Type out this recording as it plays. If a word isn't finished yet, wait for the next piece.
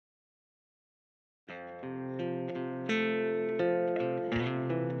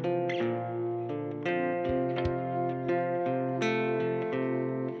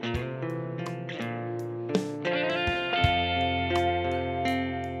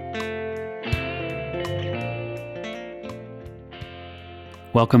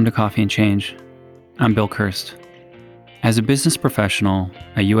Welcome to Coffee and Change. I'm Bill Kirst. As a business professional,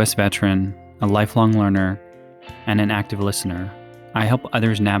 a U.S. veteran, a lifelong learner, and an active listener, I help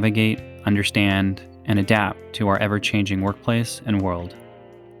others navigate, understand, and adapt to our ever-changing workplace and world.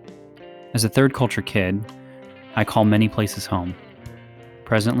 As a third culture kid, I call many places home.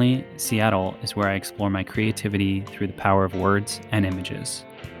 Presently, Seattle is where I explore my creativity through the power of words and images.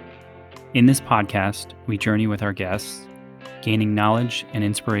 In this podcast, we journey with our guests, gaining knowledge and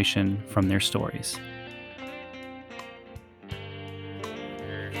inspiration from their stories.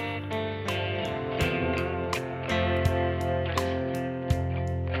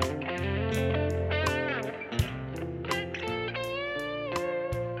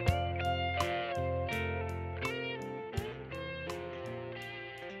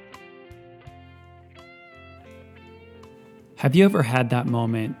 Have you ever had that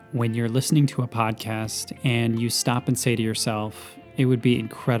moment when you're listening to a podcast and you stop and say to yourself, it would be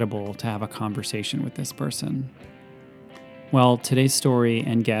incredible to have a conversation with this person? Well, today's story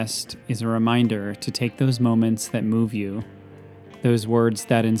and guest is a reminder to take those moments that move you, those words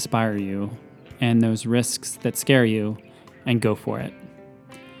that inspire you, and those risks that scare you, and go for it.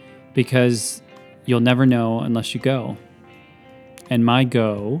 Because you'll never know unless you go. And my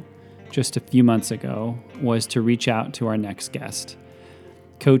go, just a few months ago, was to reach out to our next guest,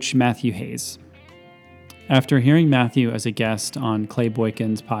 Coach Matthew Hayes. After hearing Matthew as a guest on Clay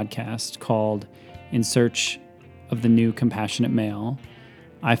Boykin's podcast called In Search of the New Compassionate Male,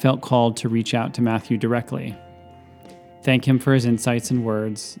 I felt called to reach out to Matthew directly, thank him for his insights and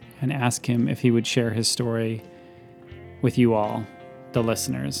words, and ask him if he would share his story with you all, the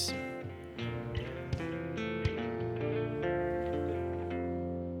listeners.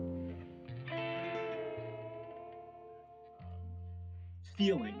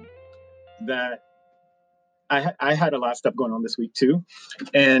 Feeling that I had a lot of stuff going on this week too.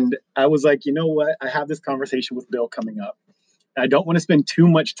 And I was like, you know what? I have this conversation with Bill coming up. I don't want to spend too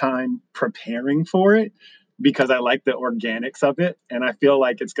much time preparing for it because I like the organics of it. And I feel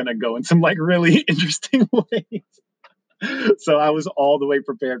like it's going to go in some like really interesting ways. So I was all the way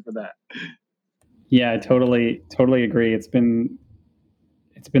prepared for that. Yeah, I totally agree. It's been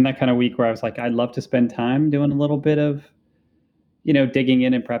that kind of week where I was like, I'd love to spend time doing a little bit of, digging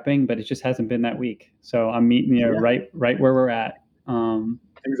in and prepping, but it just hasn't been that week. So I'm meeting you right where we're at.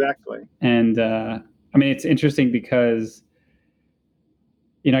 Exactly. And it's interesting because,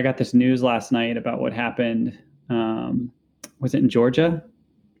 I got this news last night about what happened. Was it in Georgia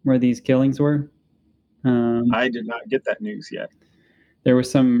where these killings were? I did not get that news yet. There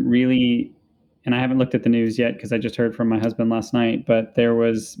was some really, and I haven't looked at the news yet because I just heard from my husband last night, but there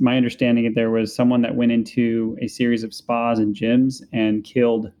was, my understanding that there was someone that went into a series of spas and gyms and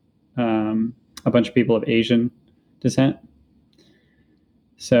killed a bunch of people of Asian descent.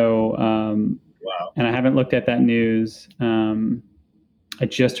 So, wow. And I haven't looked at that news. I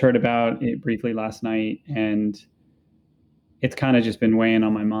just heard about it briefly last night, and it's kind of just been weighing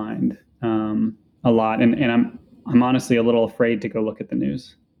on my mind a lot. And I'm honestly a little afraid to go look at the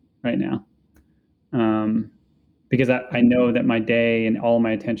news right now. Because I know that my day and all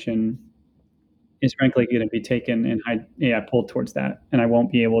my attention is frankly going to be taken and pulled towards that, and I won't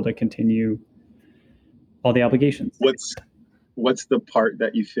be able to continue all the obligations. What's the part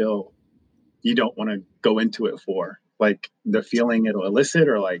that you feel you don't want to go into it for? Like the feeling it'll elicit,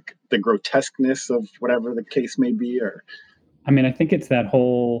 or like the grotesqueness of whatever the case may be? Or I think it's that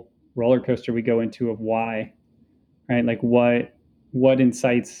whole roller coaster we go into of why, right? Like what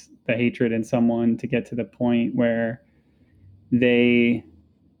incites the hatred in someone to get to the point where you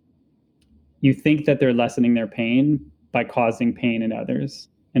think that they're lessening their pain by causing pain in others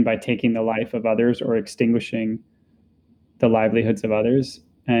and by taking the life of others or extinguishing the livelihoods of others.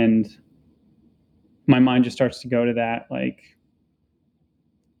 And my mind just starts to go to that, like,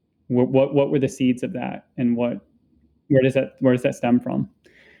 what were the seeds of that, and where does that stem from?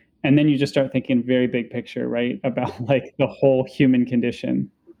 And then you just start thinking very big picture, right? About like the whole human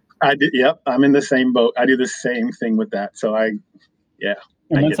condition. I did. Yep. I'm in the same boat. I do the same thing with that. So And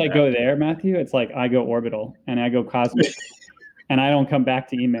once I go there, Matthew, it's like I go orbital and I go cosmic and I don't come back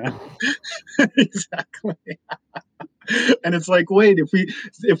to email. Exactly. And it's like, wait,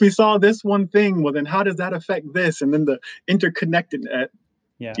 if we saw this one thing, well, then how does that affect this? And then the interconnected.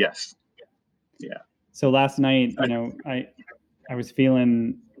 Yeah. Yes. Yeah. So last night, I was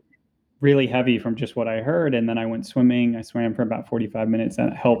feeling really heavy from just what I heard, and then I went swimming. I swam for about 45 minutes.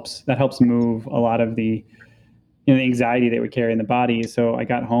 That helps move a lot of the the anxiety that we carry in the body. So I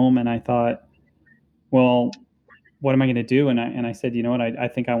got home and I thought, well, what am I going to do? And I said, you know what? I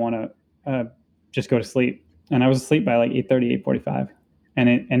think I want to just go to sleep. And I was asleep by like 8:30, 8:45.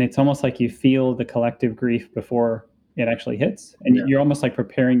 And it's almost like you feel the collective grief before it actually hits, and Yeah. you're almost like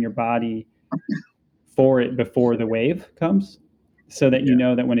preparing your body for it before the wave comes, so that you Yeah.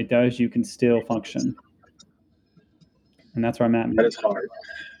 know that when it does, you can still function. And that's where I'm at, That man. is hard.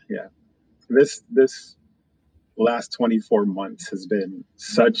 Yeah. This last 24 months has been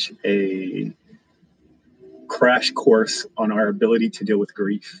such a crash course on our ability to deal with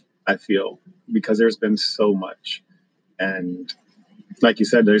grief, I feel, because there's been so much. And like you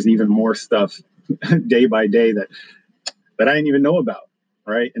said, there's even more stuff day by day that I didn't even know about.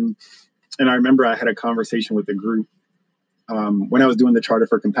 Right. And I remember I had a conversation with the group when I was doing the Charter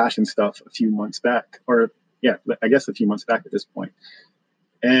for Compassion stuff a few months back, or yeah, I guess a few months back at this point.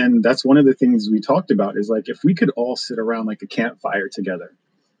 And that's one of the things we talked about is like, if we could all sit around like a campfire together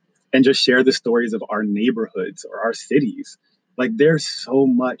and just share the stories of our neighborhoods or our cities, like there's so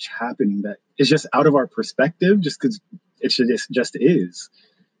much happening that is just out of our perspective just because just is.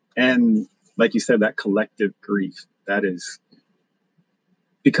 And like you said, that collective grief, that is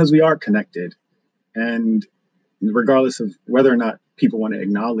because we are connected. And regardless of whether or not people want to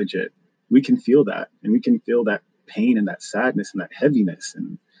acknowledge it, we can feel that, and we can feel that pain and that sadness and that heaviness.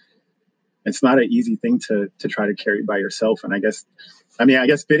 And it's not an easy thing to try to carry by yourself. And I guess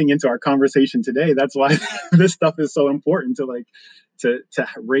fitting into our conversation today, that's why this stuff is so important to like to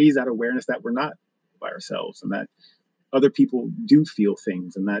raise that awareness that we're not by ourselves, and that other people do feel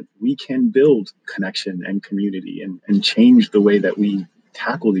things, and that we can build connection and community and change the way that we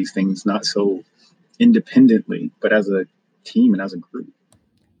tackle these things, not so independently, but as a team and as a group.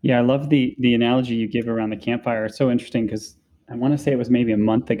 Yeah, I love the analogy you give around the campfire. It's so interesting because I want to say it was maybe a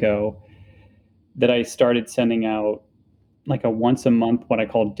month ago that I started sending out like a once a month what I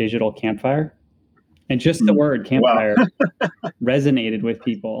call digital campfire. And just the word Wow. campfire resonated with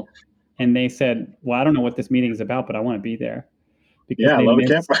people. And they said, "Well, I don't know what this meeting is about, but I want to be there," because Yeah, I love a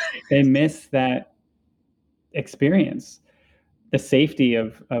campfire. they miss that experience, the safety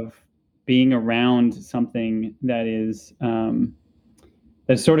of being around something that is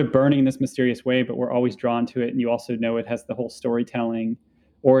that's sort of burning in this mysterious way, but we're always drawn to it. And you also know it has the whole storytelling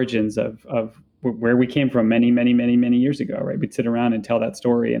origins of where we came from many, many, many, many years ago, right? We'd sit around and tell that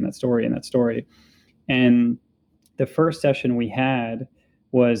story and that story and that story. And the first session we had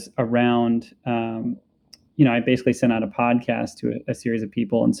was around, I basically sent out a podcast to a series of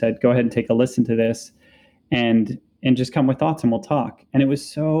people and said, go ahead and take a listen to this and just come with thoughts and we'll talk. And it was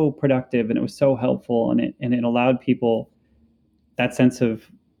so productive and it was so helpful, and it allowed people that sense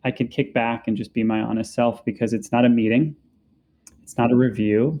of I could kick back and just be my honest self, because it's not a meeting, it's not a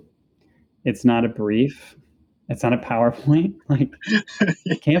review, it's not a brief, it's not a PowerPoint, like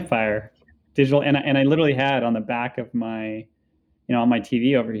campfire, digital. And I literally had on the back of my, on my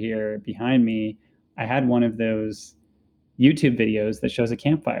TV over here behind me, I had one of those YouTube videos that shows a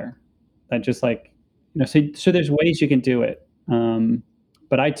campfire that just like, so there's ways you can do it.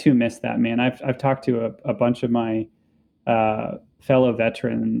 But I too miss that, man. I've talked to a bunch of my fellow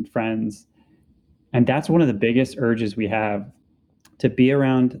veteran friends, and that's one of the biggest urges we have, to be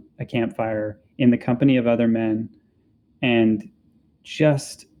around a campfire in the company of other men and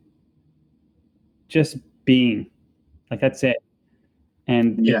just being like, that's it.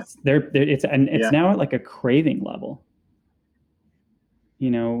 And Yeah. it's Yeah. now at like a craving level.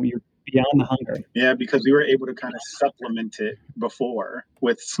 You're beyond the hunger. Yeah, because we were able to kind of supplement it before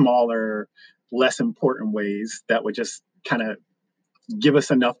with smaller, less important ways that would just kind of give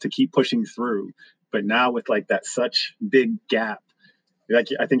us enough to keep pushing through. But now with like that such big gap, like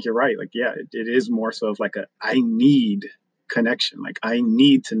I think you're right. Like, yeah, it is more so of like I need connection. Like I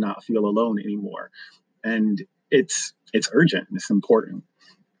need to not feel alone anymore. And it's urgent. It's important.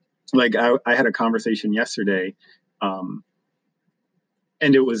 Like I had a conversation yesterday, and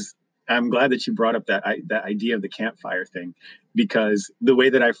I'm glad that you brought up that idea of the campfire thing, because the way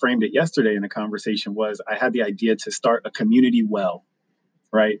that I framed it yesterday in a conversation was I had the idea to start a community well,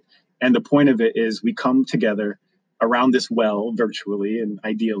 right? And the point of it is we come together around this well virtually and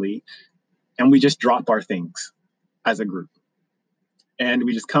ideally, and we just drop our things as a group. And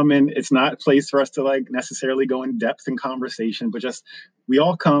we just come in. It's not a place for us to like necessarily go in depth in conversation, but just we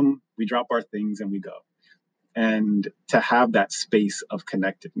all come, we drop our things, and we go. And to have that space of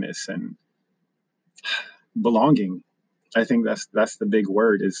connectedness and belonging, I think that's the big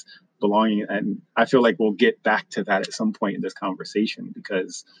word, is belonging. And I feel like we'll get back to that at some point in this conversation,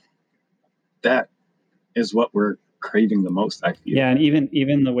 because that is what we're craving the most, I feel. Yeah, and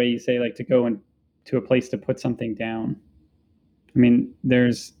even the way you say like to go to a place to put something down. I mean,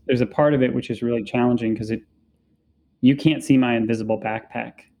 there's a part of it which is really challenging because you can't see my invisible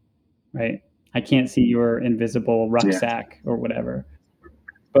backpack, right? I can't see your invisible rucksack or whatever.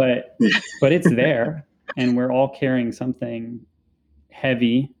 but Yeah. it's there, and we're all carrying something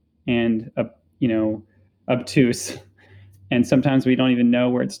heavy and obtuse, and sometimes we don't even know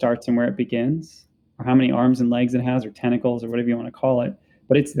where it starts and where it begins, or how many arms and legs it has, or tentacles, or whatever you want to call it,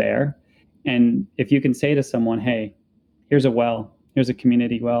 but it's there. And if you can say to someone, hey, here's a well, here's a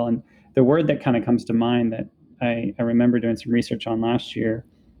community well. And the word that kind of comes to mind that I remember doing some research on last year,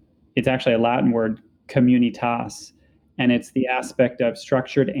 it's actually a Latin word, communitas, and it's the aspect of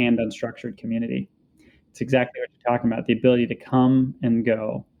structured and unstructured community. It's exactly what you're talking about, the ability to come and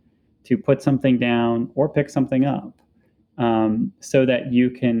go, to put something down or pick something up, so that you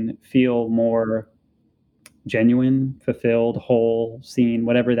can feel more genuine, fulfilled, whole, seen,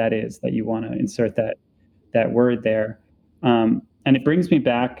 whatever that is that you want to insert that word there. And it brings me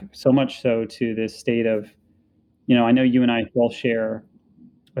back so much so to this state of, I know you and I both share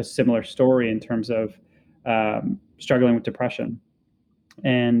a similar story in terms of struggling with depression.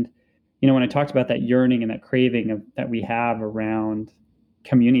 And, when I talked about that yearning and that craving that we have around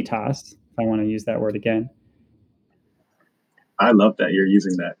communitas, if I want to use that word again. I love that you're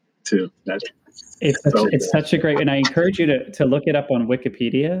using that too. It's such a great, and I encourage you to look it up on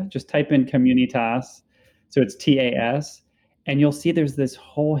Wikipedia. Just type in communitas, so it's TAS, and you'll see there's this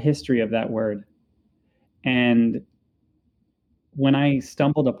whole history of that word. And when I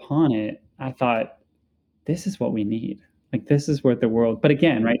stumbled upon it, I thought, this is what we need. Like, this is what the world, but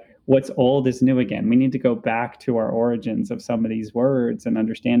again, right? What's old is new again. We need to go back to our origins of some of these words and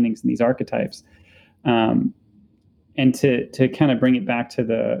understandings and these archetypes. And to kind of bring it back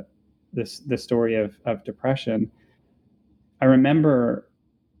to the story of depression, I remember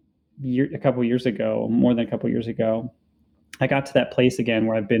a couple years ago, more than a couple years ago, I got to that place again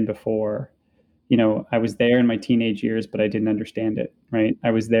where I've been before. I was there in my teenage years, but I didn't understand it, right?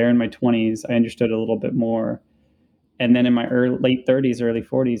 I was there in my 20s. I understood a little bit more. And then in my late 30s, early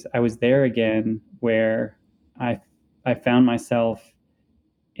 40s, I was there again where I found myself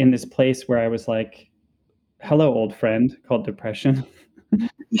in this place where I was like, hello, old friend, called depression.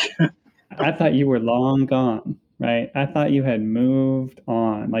 I thought you were long gone, right? I thought you had moved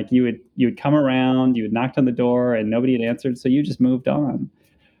on. Like you would come around, you had knocked on the door and nobody had answered, so you just moved on.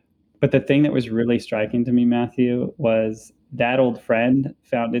 But the thing that was really striking to me, Matthew, was that old friend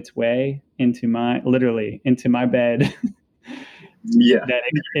found its way into my bed. Yeah.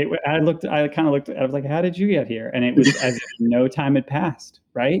 I kind of looked, I was like, how did you get here? And it was as if no time had passed,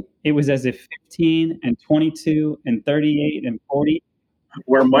 right? It was as if 15 and 22 and 38 and 40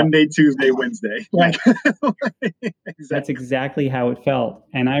 were Monday, Tuesday, Wednesday. Like, exactly. That's exactly how it felt.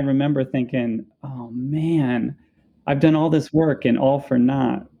 And I remember thinking, oh man, I've done all this work and all for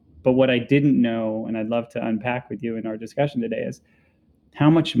naught. But what I didn't know, and I'd love to unpack with you in our discussion today, is how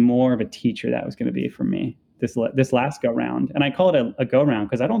much more of a teacher that was going to be for me this last go round. And I call it a go round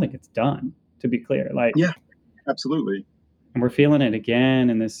because I don't think it's done, to be clear. Like, yeah, absolutely. And we're feeling it again.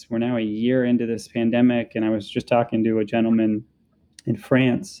 And we're now a year into this pandemic. And I was just talking to a gentleman in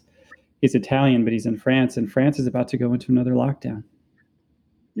France. He's Italian, but he's in France, and France is about to go into another lockdown.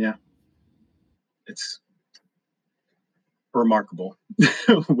 Yeah. It's remarkable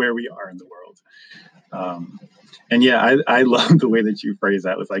where we are in the world. And yeah, I love the way that you phrase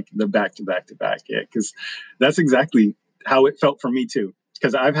that with like the back to back to back. Yeah, because that's exactly how it felt for me too.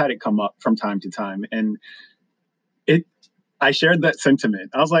 Because I've had it come up from time to time, and I shared that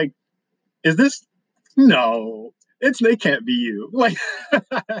sentiment. I was like, "Is this? No, they can't be you." Like,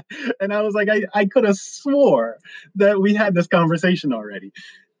 and I was like, I could have swore that we had this conversation already.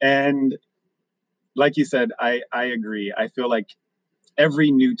 And like you said, I agree. I feel like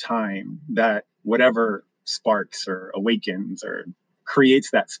every new time that whatever sparks or awakens or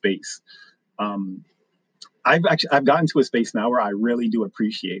creates that space, I've gotten to a space now where I really do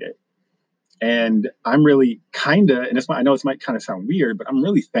appreciate it. And I'm really and I know it might kind of sound weird, but I'm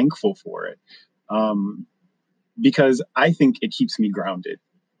really thankful for it. Because I think it keeps me grounded.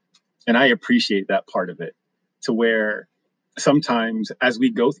 And I appreciate that part of it, to where sometimes as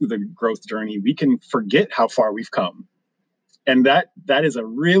we go through the growth journey, we can forget how far we've come. And that is a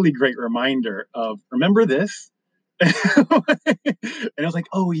really great reminder of, remember this? And I was like,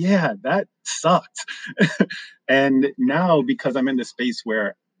 oh yeah, that sucked. And now, because I'm in the space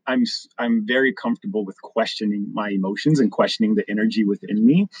where I'm very comfortable with questioning my emotions and questioning the energy within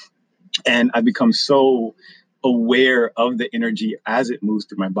me, and I've become so aware of the energy as it moves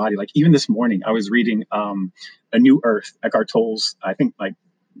through my body. Like even this morning, I was reading A New Earth, Eckhart Tolle's, I think like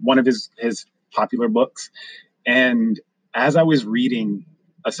one of his popular books. And as I was reading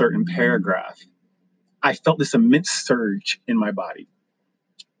a certain paragraph, I felt this immense surge in my body.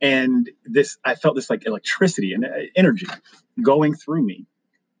 And I felt this like electricity and energy going through me.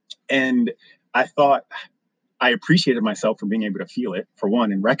 And I thought I appreciated myself for being able to feel it, for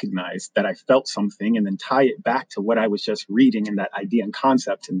one, and recognize that I felt something and then tie it back to what I was just reading and that idea and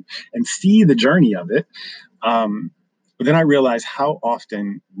concept and see the journey of it. But then I realized how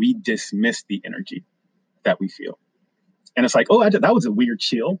often we dismiss the energy that we feel. And it's like, oh, that was a weird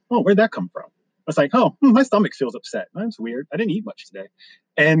chill. Oh, where'd that come from? It's like, oh, my stomach feels upset. That's weird. I didn't eat much today.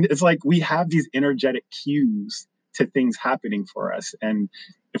 And it's like we have these energetic cues to things happening for us. And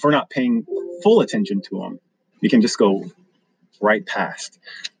if we're not paying full attention to them, you can just go right past.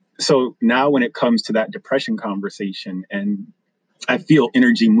 So now when it comes to that depression conversation, and I feel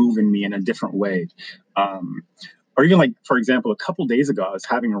energy moving me in a different way. Or even like, for example, a couple days ago, I was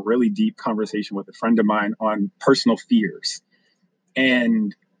having a really deep conversation with a friend of mine on personal fears.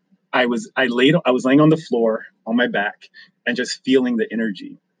 And I was laying on the floor on my back and just feeling the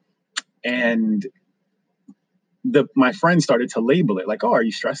energy. And my friend started to label it like, oh, are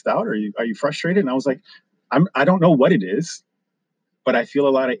you stressed out? Are you frustrated? And I was like, I don't know what it is, but I feel a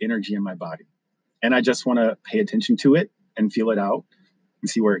lot of energy in my body. And I just want to pay attention to it and feel it out and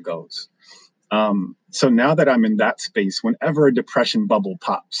see where it goes. So now that I'm in that space, whenever a depression bubble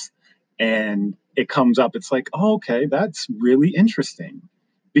pops and it comes up, it's like, oh, okay, that's really interesting.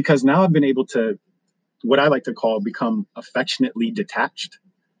 Because now I've been able to, what I like to call, become affectionately detached,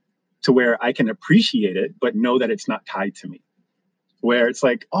 to where I can appreciate it, but know that it's not tied to me. Where it's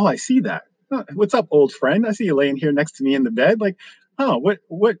like, oh, I see that. Oh, what's up, old friend? I see you laying here next to me in the bed. Like, oh,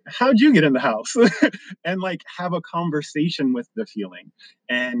 how'd you get in the house? And like have a conversation with the feeling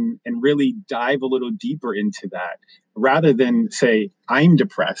and really dive a little deeper into that, rather than say, I'm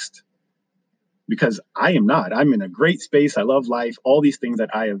depressed, because I am not. I'm in a great space. I love life. All these things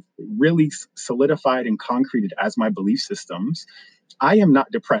that I have really solidified and concreted as my belief systems. I am not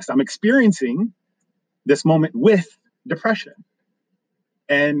depressed. I'm experiencing this moment with depression.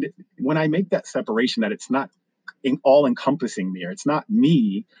 And when I make that separation, that it's not all encompassing me, or it's not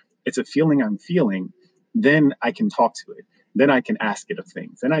me, it's a feeling I'm feeling, then I can talk to it. Then I can ask it of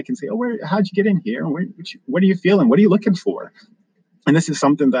things. Then I can say, oh, how'd you get in here? What are you feeling? What are you looking for? And this is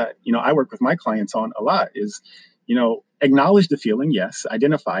something that, I work with my clients on a lot is, acknowledge the feeling. Yes.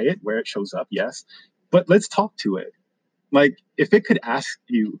 Identify it where it shows up. Yes. But let's talk to it. Like, if it could ask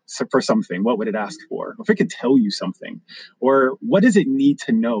you for something, what would it ask for? If it could tell you something, or what does it need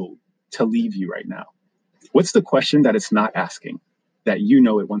to know to leave you right now? What's the question that it's not asking that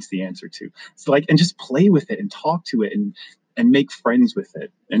it wants the answer to? It's like, and just play with it and talk to it and make friends with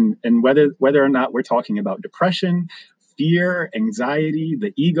it. And whether or not we're talking about depression, fear, anxiety,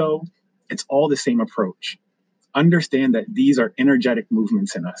 the ego, it's all the same approach. Understand that these are energetic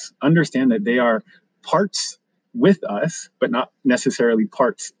movements in us. Understand that they are parts with us, but not necessarily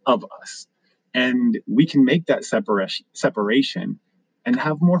parts of us. And we can make that separation and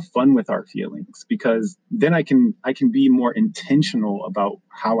have more fun with our feelings, because then I can be more intentional about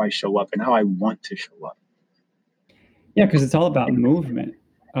how I show up and how I want to show up. Yeah, because it's all about movement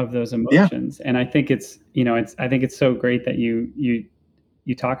of those emotions. Yeah. And I think it's so great that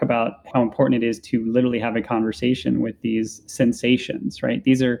you talk about how important it is to literally have a conversation with these sensations, right?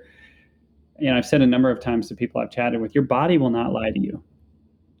 These are, I've said a number of times to people I've chatted with, your body will not lie to you.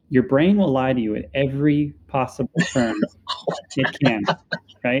 Your brain will lie to you at every possible turn it can,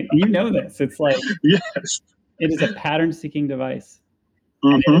 right? You know this. It's like, yes, it is a pattern-seeking device.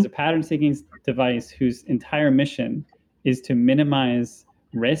 Mm-hmm. And it is a pattern-seeking device whose entire mission is to minimize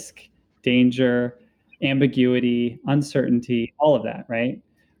risk, danger, ambiguity, uncertainty, all of that, right?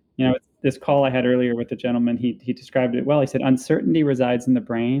 This call I had earlier with the gentleman, he described it well. He said, uncertainty resides in the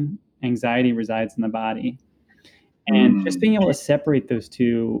brain, anxiety resides in the body. And just being able to separate those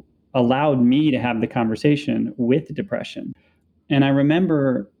two allowed me to have the conversation with depression. And I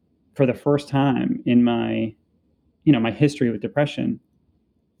remember for the first time in my history with depression,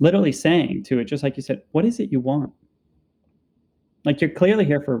 literally saying to it, just like you said, what is it you want? Like, you're clearly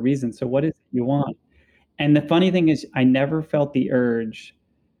here for a reason. So what is it you want? And the funny thing is, I never felt the urge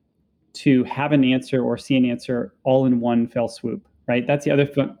to have an answer or see an answer all in one fell swoop, right? That's the other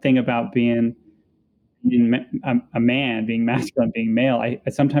thing about being a man, being masculine, being male. I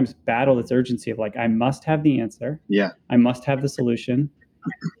sometimes battle this urgency of like, I must have the answer. Yeah. I must have the solution.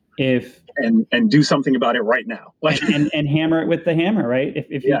 And do something about it right now. Like, and hammer it with the hammer, right?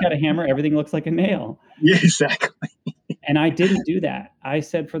 If you've got a hammer, everything looks like a nail. Yeah, exactly. And I didn't do that. I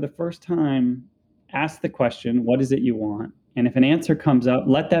said, for the first time, ask the question, what is it you want? And if an answer comes up,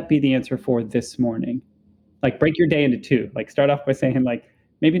 let that be the answer for this morning. Like, break your day into two. Like, start off by saying, like,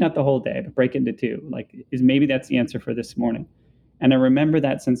 maybe not the whole day, but break it into two. Like, maybe that's the answer for this morning. And I remember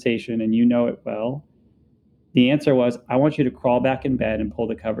that sensation, and you know it well. The answer was, I want you to crawl back in bed and pull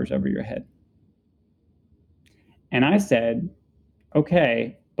the covers over your head. And I said,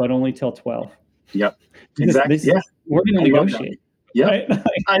 okay, but only till 12. Yep. Exactly. Yeah. We're going to negotiate. Yeah. Right?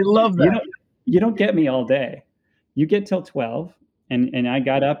 I love that. You don't get me all day. You get till 12. And I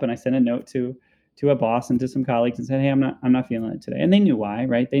got up and I sent a note to a boss and to some colleagues and said, hey, I'm not feeling it today. And they knew why,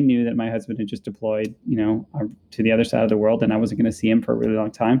 right? They knew that my husband had just deployed, to the other side of the world, and I wasn't going to see him for a really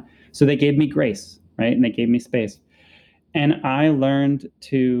long time. So they gave me grace, right? And they gave me space. And I learned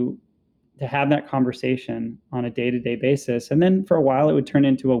to have that conversation on a day-to-day basis. And then for a while, it would turn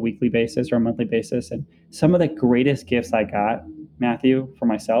into a weekly basis or a monthly basis. And some of the greatest gifts I got, Matthew, for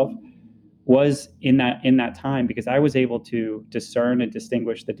myself, was in that time, because I was able to discern and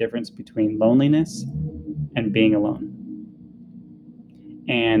distinguish the difference between loneliness and being alone,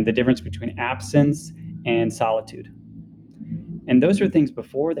 and the difference between absence and solitude. And those are things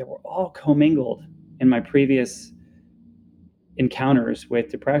before that were all commingled in my previous encounters with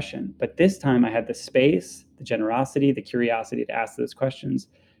depression. But this time I had the space, the generosity, the curiosity to ask those questions.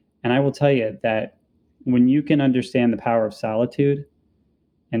 And I will tell you that when you can understand the power of solitude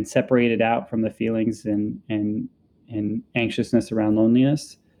and separate it out from the feelings and anxiousness around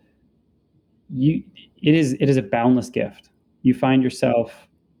loneliness, it is a boundless gift. You find yourself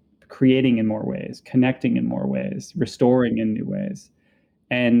creating in more ways, connecting in more ways, restoring in new ways.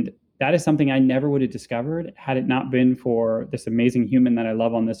 And that is something I never would have discovered had it not been for this amazing human that I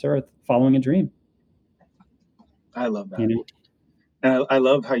love on this earth following a dream. I love that. And I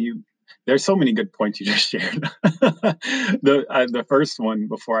love how there's so many good points you just shared. The first one,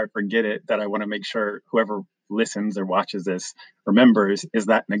 before I forget it, that I want to make sure whoever listens or watches this remembers, is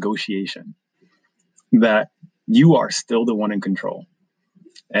that negotiation, that you are still the one in control.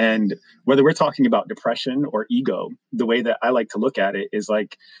 And whether we're talking about depression or ego, the way that I like to look at it is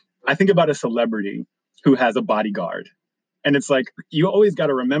like, I think about a celebrity who has a bodyguard. And it's like, you always got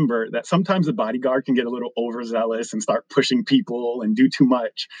to remember that sometimes the bodyguard can get a little overzealous and start pushing people and do too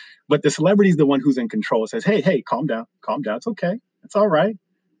much. But the celebrity is the one who's in control. It says, hey, calm down. It's okay. It's all right.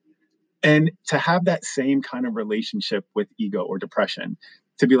 And to have that same kind of relationship with ego or depression,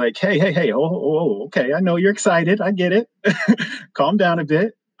 to be like, hey, okay, I know you're excited. I get it. Calm down a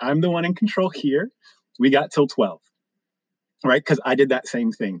bit. I'm the one in control here. We got till 12. Right? Because I did that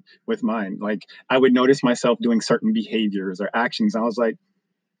same thing with mine. Like, I would notice myself doing certain behaviors or actions. I was like,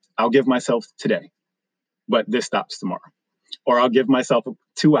 I'll give myself today, but this stops tomorrow. Or I'll give myself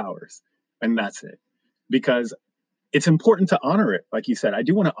 2 hours and that's it. Because it's important to honor it. Like you said, I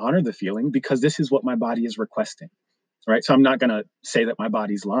do want to honor the feeling because this is what my body is requesting. Right? So I'm not going to say that my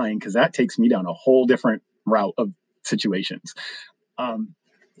body's lying, because that takes me down a whole different route of situations.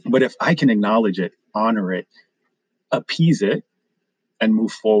 But if I can acknowledge it, honor it, appease it, and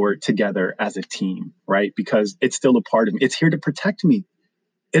move forward together as a team, right? Because it's still a part of me. It's here to protect me.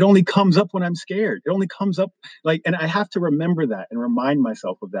 It only comes up when I'm scared. It only comes up and I have to remember that and remind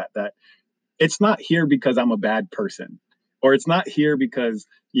myself of that it's not here because I'm a bad person, or it's not here because,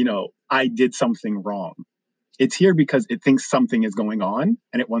 I did something wrong. It's here because it thinks something is going on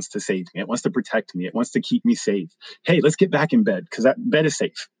and it wants to save me. It wants to protect me. It wants to keep me safe. Hey, let's get back in bed because that bed is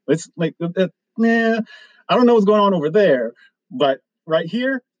safe. Let's I don't know what's going on over there, but right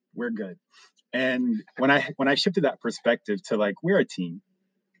here, we're good. And when I shifted that perspective to like, we're a team,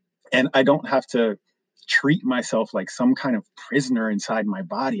 and I don't have to treat myself like some kind of prisoner inside my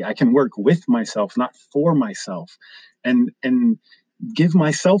body. I can work with myself, not for myself, and give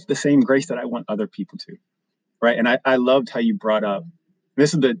myself the same grace that I want other people to. Right. And I loved how you brought up,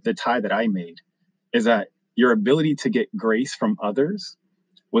 this is the tie that I made, is that your ability to get grace from others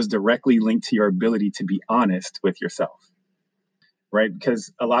was directly linked to your ability to be honest with yourself. Right.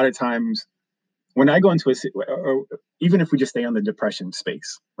 Because a lot of times when I go into or even if we just stay on the depression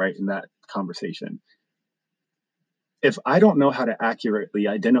space, right, in that conversation, if I don't know how to accurately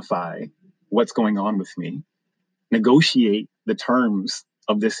identify what's going on with me, negotiate the terms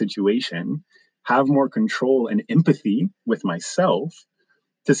of this situation, have more control and empathy with myself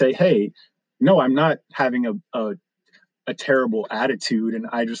to say, hey, no, I'm not having a terrible attitude and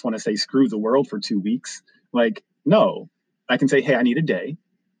I just want to say screw the world for 2 weeks. Like, no, I can say, hey, I need a day.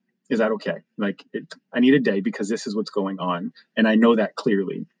 Is that okay? I need a day because this is what's going on. And I know that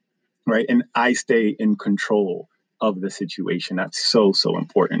clearly, right? And I stay in control of the situation. That's so, so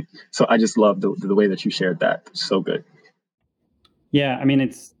important. So I just love the way that you shared that. So good. Yeah, I mean,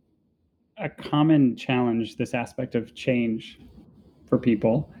 it's a common challenge, this aspect of change for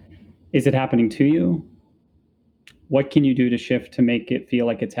people. Is it happening to you? What can you do to shift to make it feel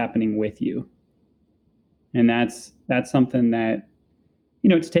like it's happening with you? And that's something that,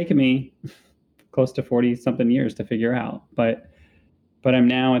 it's taken me close to 40 something years to figure out. But I'm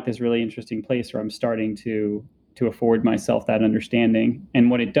now at this really interesting place where I'm starting to afford myself that understanding. And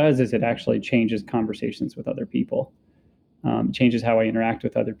what it does is it actually changes conversations with other people. It changes how I interact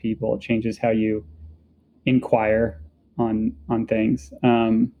with other people. It changes how you inquire on things.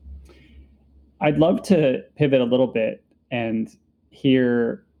 I'd love to pivot a little bit and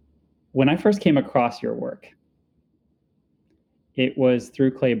hear, when I first came across your work, it was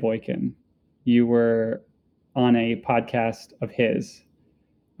through Clay Boykin. You were on a podcast of his,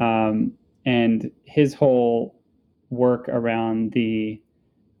 and his whole work around the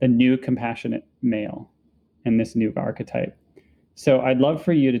new compassionate male and this new archetype. So I'd love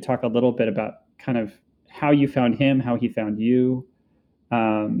for you to talk a little bit about kind of how you found him, how he found you,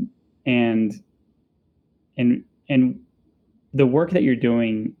 and the work that you're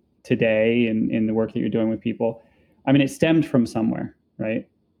doing today, and the work that you're doing with people. I mean, it stemmed from somewhere, right?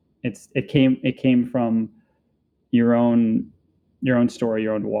 It came from your own story,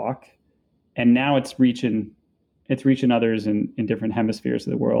 your own walk, and now it's reaching others in different hemispheres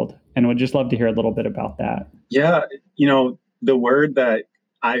of the world. And would just love to hear a little bit about that. Yeah, the word that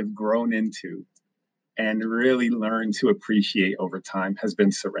I've grown into and really learned to appreciate over time has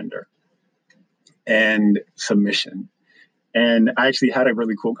been surrender and submission. And I actually had a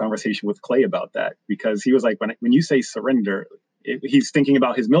really cool conversation with Clay about that, because he was like, when you say surrender, he's thinking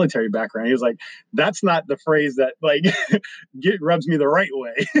about his military background. He was like, that's not the phrase that like rubs me the right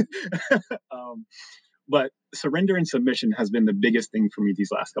way. But surrender and submission has been the biggest thing for me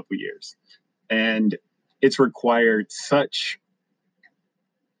these last couple of years. And it's required such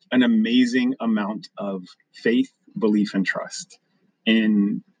an amazing amount of faith, belief, and trust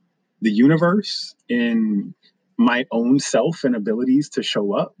in the universe, in my own self and abilities to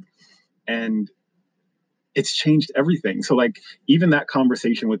show up. And it's changed everything. So like even that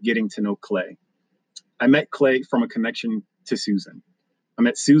conversation with getting to know Clay, I met Clay from a connection to Susan. I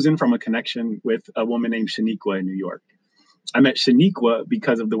met Susan from a connection with a woman named Shaniqua in New York. I met Shaniqua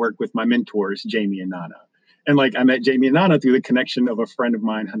because of the work with my mentors, Jamie and Nana. And like I met Jamie and Nana through the connection of a friend of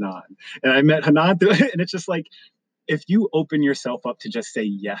mine, Hanan. And I met Hanan through it. And it's just like, if you open yourself up to just say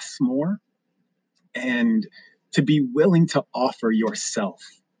yes more, and to be willing to offer yourself,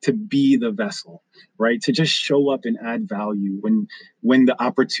 to be the vessel, right? To just show up and add value when the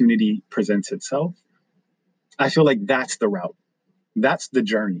opportunity presents itself. I feel like that's the route. That's the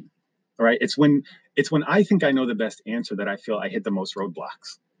journey, right? It's when I think I know the best answer that I feel I hit the most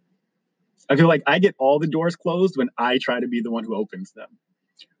roadblocks. I feel like I get all the doors closed when I try to be the one who opens them.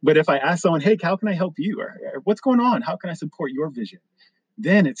 But if I ask someone, hey, how can I help you? Or what's going on? How can I support your vision?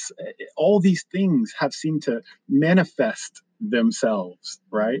 Then it's all these things have seemed to manifest themselves,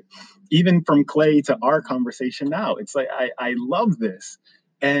 right? Even from Clay to our conversation now, it's like, I love this.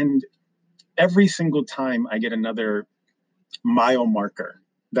 And every single time I get another mile marker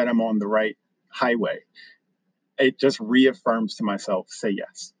that I'm on the right highway, it just reaffirms to myself, say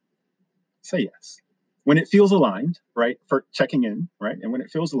yes. Say yes. When it feels aligned, right? For checking in, right? And when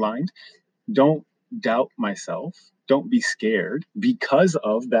it feels aligned, don't doubt myself. Don't be scared because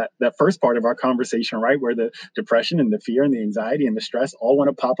of that first part of our conversation, right? Where the depression and the fear and the anxiety and the stress all want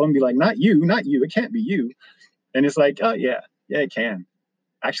to pop up and be like, not you, it can't be you. And it's like, oh yeah, it can.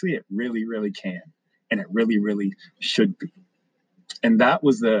 Actually, it really, really can. And it really, really should be. And that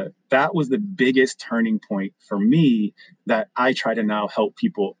was the biggest turning point for me that I try to now help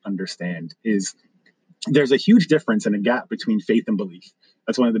people understand is there's a huge difference and a gap between faith and belief.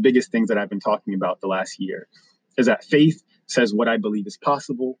 That's one of the biggest things that I've been talking about the last year, is that faith says what I believe is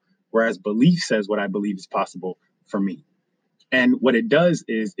possible, whereas belief says what I believe is possible for me. And what it does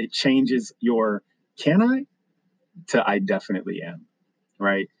is it changes your can I to I definitely am,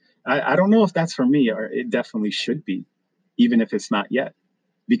 right? I don't know if that's for me, or it definitely should be, even if it's not yet,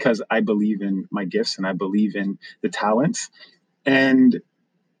 because I believe in my gifts and I believe in the talents. And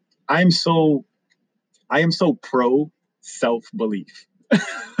I am so pro self-belief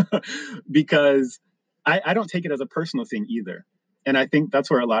because I don't take it as a personal thing either. And I think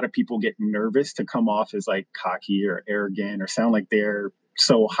that's where a lot of people get nervous to come off as like cocky or arrogant or sound like they're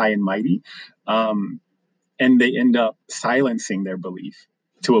so high and mighty. And they end up silencing their belief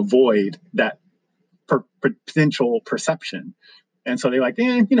to avoid that potential perception. And so they're like,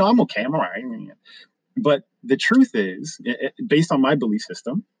 I'm okay, I'm all right. But the truth is, based on my belief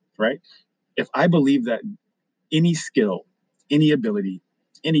system, right? If I believe that any skill, any ability,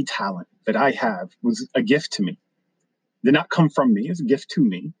 any talent that I have was a gift to me, did not come from me, it's a gift to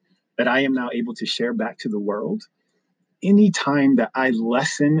me that I am now able to share back to the world. Anytime that I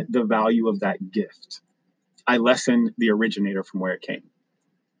lessen the value of that gift, I lessen the originator from where it came.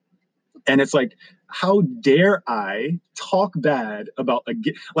 And it's like, how dare I talk bad about a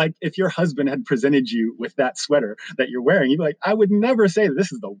gift? Like, if your husband had presented you with that sweater that you're wearing, you'd be like, I would never say that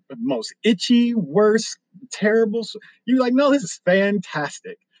this is the most itchy, worst, terrible. You're like, no, this is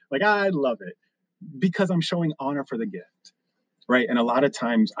fantastic. Like, I love it because I'm showing honor for the gift, right? And a lot of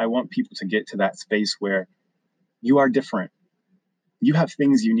times I want people to get to that space where you are different. You have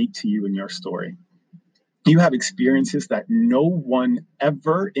things unique to you in your story. You have experiences that no one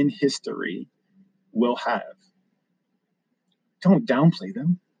ever in history will have. Don't downplay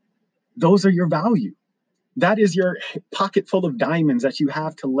them. Those are your value. That is your pocket full of diamonds that you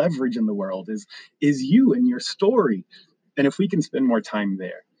have to leverage in the world, is you and your story. And if we can spend more time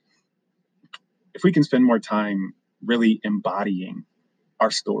there, if we can spend more time really embodying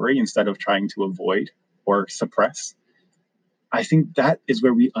our story instead of trying to avoid or suppress, I think that is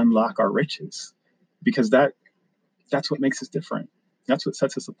where we unlock our riches, because that's what makes us different. That's what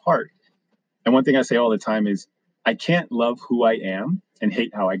sets us apart. And one thing I say all the time is, I can't love who I am and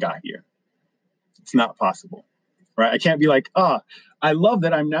hate how I got here. It's not possible, right? I can't be like, I love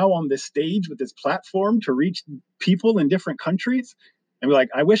that I'm now on this stage with this platform to reach people in different countries, and be like,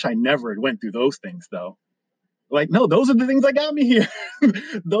 I wish I never had went through those things though. Like, no, those are the things that got me here.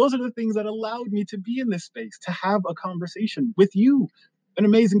 Those are the things that allowed me to be in this space, to have a conversation with you, an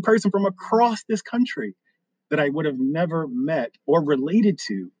amazing person from across this country that I would have never met or related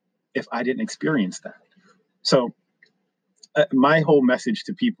to if I didn't experience that. So my whole message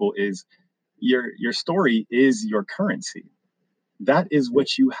to people is, your story is your currency. That is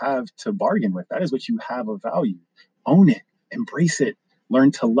what you have to bargain with. That is what you have of value. Own it, embrace it,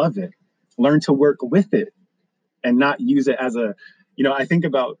 learn to love it, learn to work with it, and not use it as I think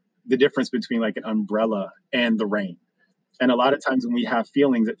about the difference between like an umbrella and the rain. And a lot of times when we have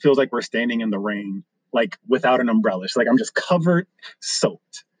feelings, it feels like we're standing in the rain, like without an umbrella. It's like I'm just covered,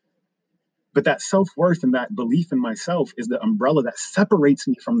 soaked. But that self-worth and that belief in myself is the umbrella that separates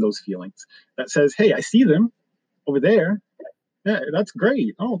me from those feelings, that says, hey, I see them over there. Yeah, that's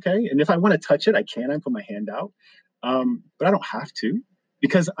great. Oh, okay. And if I want to touch it, I can. I put my hand out. But I don't have to,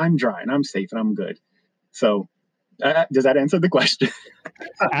 because I'm dry and I'm safe and I'm good. So does that answer the question?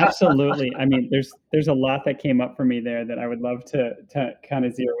 Absolutely. I mean, there's a lot that came up for me there that I would love to kind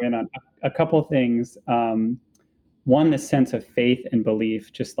of zero in on. A couple things. One, the sense of faith and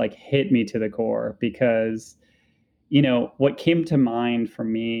belief just like hit me to the core, because what came to mind for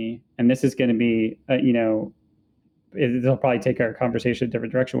me, and this is going to be it'll probably take our conversation a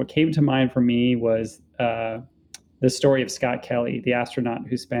different direction. What came to mind for me was the story of Scott Kelly, the astronaut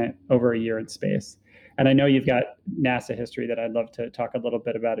who spent over a year in space. And I know you've got NASA history that I'd love to talk a little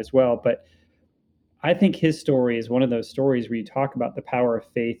bit about as well, but I think his story is one of those stories where you talk about the power of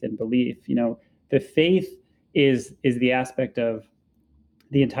faith and belief. The faith is the aspect of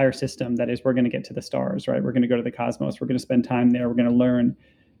the entire system that is, we're going to get to the stars, right? We're going to go to the cosmos. We're going to spend time there. We're going to learn.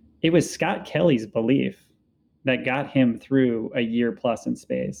 It was Scott Kelly's belief that got him through a year plus in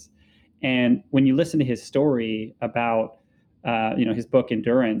space. And when you listen to his story about, his book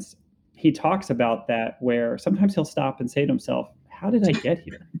Endurance, he talks about that, where sometimes he'll stop and say to himself, how did I get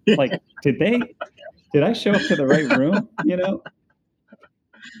here? Like, did I show up to the right room?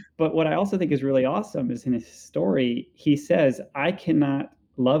 But what I also think is really awesome is, in his story, he says, I cannot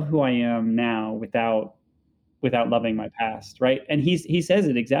love who I am now without loving my past, right? And he says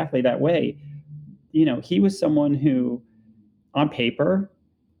it exactly that way. He was someone who, on paper,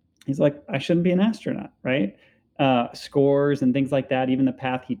 he's like, I shouldn't be an astronaut, right? Scores and things like that, even the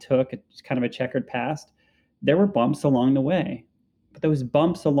path he took, it's kind of a checkered past. There were bumps along the way, but those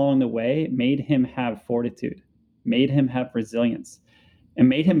bumps along the way made him have fortitude, made him have resilience, and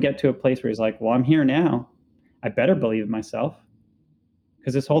made him get to a place where he's like, well, I'm here now. I better believe in myself,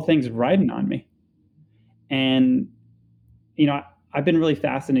 because this whole thing's riding on me. And, I've been really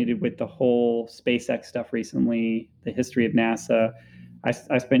fascinated with the whole SpaceX stuff recently, the history of NASA.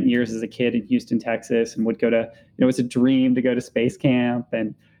 I spent years as a kid in Houston, Texas, and would go to, it was a dream to go to space camp.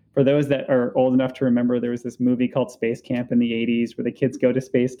 And for those that are old enough to remember, there was this movie called Space Camp in the 80s, where the kids go to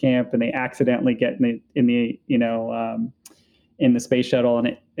space camp and they accidentally get in the space shuttle,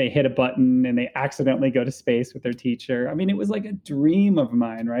 and they hit a button and they accidentally go to space with their teacher. I mean, it was like a dream of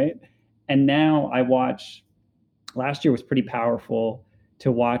mine, right? And now last year was pretty powerful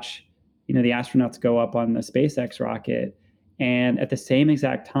to watch, the astronauts go up on the SpaceX rocket. And at the same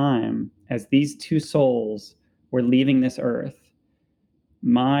exact time as these two souls were leaving this earth,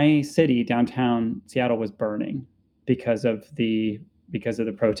 my city, downtown Seattle, was burning because of the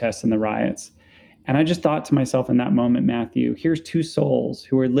protests and the riots. And I just thought to myself in that moment, Matthew, here's two souls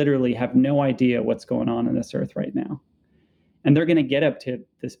who are literally have no idea what's going on this earth right now. And they're going to get up to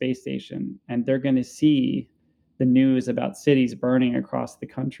the space station and they're going to see the news about cities burning across the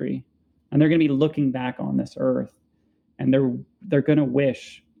country. And they're going to be looking back on this earth and they're going to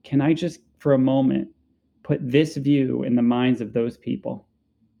wish, can I just for a moment put this view in the minds of those people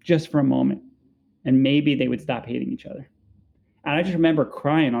just for a moment? And maybe they would stop hating each other. And I just remember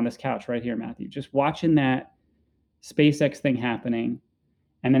crying on this couch right here, Matthew, just watching that SpaceX thing happening.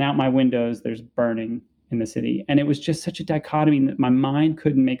 And then out my windows, there's burning in the city. And it was just such a dichotomy that my mind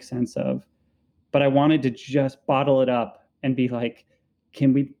couldn't make sense of. But I wanted to just bottle it up and be like,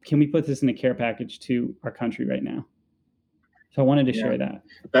 can we put this in a care package to our country right now? So I wanted to share that.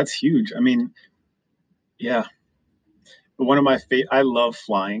 That's huge. I mean, yeah. One of my I love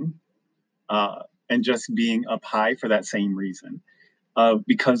flying and just being up high for that same reason,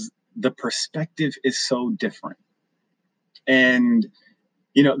 because the perspective is so different. And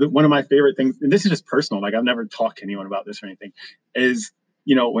one of my favorite things, and this is just personal, like I've never talked to anyone about this or anything, is,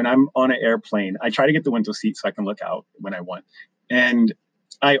 when I'm on an airplane, I try to get the window seat so I can look out when I want. And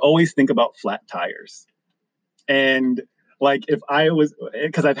I always think about flat tires. And like if I was,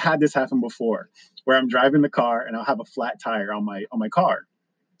 because I've had this happen before, where I'm driving the car and I'll have a flat tire on my car.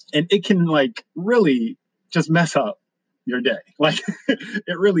 And it can like really just mess up your day. Like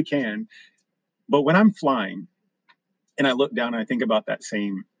it really can. But when I'm flying, and I look down and I think about that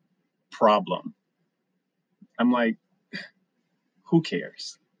same problem, I'm like, who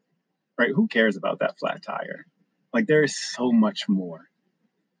cares? Right? Who cares about that flat tire? Like there is so much more.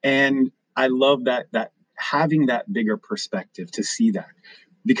 And I love that having that bigger perspective to see that.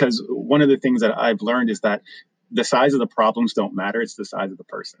 Because one of the things that I've learned is that the size of the problems don't matter, it's the size of the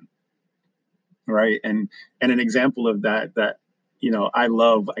person. Right. And an example of that I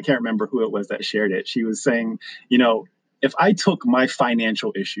love, I can't remember who it was that shared it. She was saying, if I took my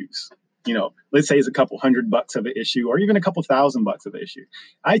financial issues, let's say it's a couple $100 of an issue or even a couple $1,000 of an issue.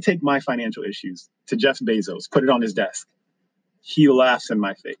 I take my financial issues to Jeff Bezos, put it on his desk. He laughs in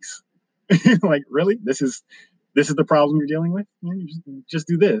my face. Like, really? This is the problem you're dealing with? Just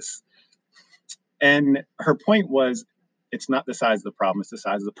do this. And her point was, it's not the size of the problem, it's the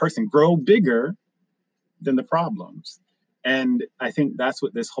size of the person. Grow bigger than the problems. And I think that's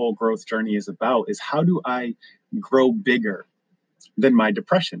what this whole growth journey is about, is how do I grow bigger than my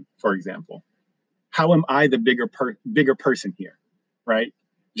depression, for example? How am I the bigger person here, right?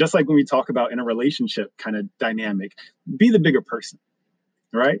 Just like when we talk about in a relationship kind of dynamic, be the bigger person,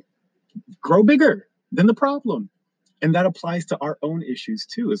 right? Grow bigger than the problem. And that applies to our own issues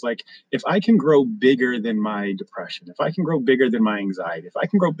too. It's like, if I can grow bigger than my depression, if I can grow bigger than my anxiety, if I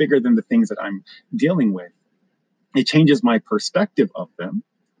can grow bigger than the things that I'm dealing with, it changes my perspective of them.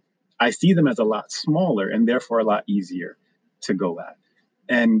 I see them as a lot smaller and therefore a lot easier to go at.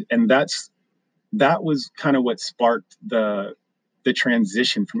 And that was kind of what sparked the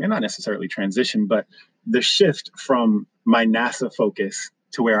transition for me, not necessarily transition, but the shift from my NASA focus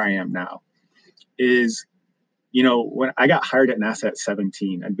to where I am now. Is, when I got hired at NASA at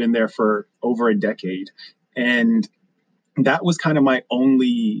 17, I'd been there for over a decade. And that was kind of my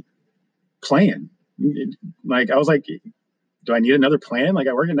only plan. Like, I was like, do I need another plan? Like,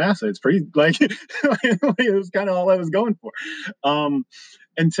 I work at NASA. It's pretty, like, it was kind of all I was going for,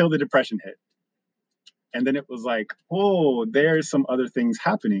 until the depression hit. And then it was like, oh, there's some other things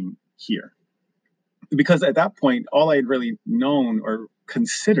happening here. Because at that point, all I had really known or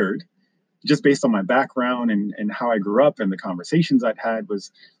considered, just based on my background and how I grew up and the conversations I'd had,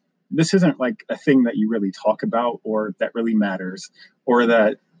 was this isn't like a thing that you really talk about or that really matters or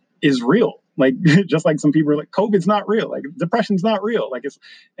that is real. Like, just like some people are like, COVID's not real, like depression's not real. Like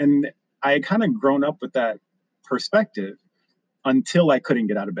and I had kind of grown up with that perspective until I couldn't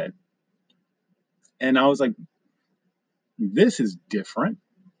get out of bed. And I was like, this is different.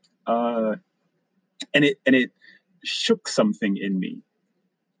 And it shook something in me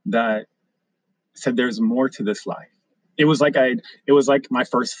that said, there's more to this life. It was like my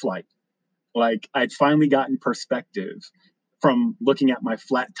first flight. Like, I'd finally gotten perspective from looking at my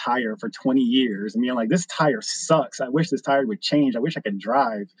flat tire for 20 years and being like, this tire sucks. I wish this tire would change. I wish I could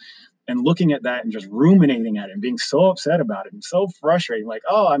drive. And looking at that and just ruminating at it and being so upset about it and so frustrated, like,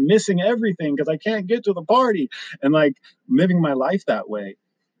 oh, I'm missing everything because I can't get to the party. And like living my life that way,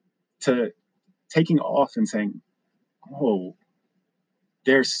 to taking off and saying, oh,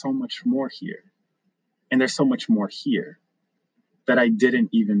 there's so much more here. And there's so much more here that I didn't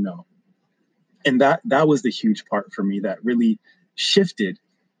even know. And that was the huge part for me that really shifted,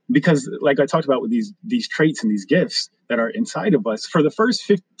 because like I talked about with these traits and these gifts that are inside of us, for the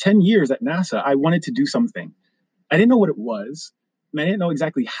first 10 years at NASA, I wanted to do something. I didn't know what it was, and I didn't know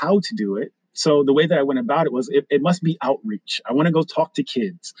exactly how to do it, So the way that I went about it was it must be outreach. I want to go talk to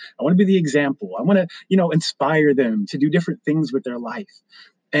kids. I want to be the example. I want to, inspire them to do different things with their life.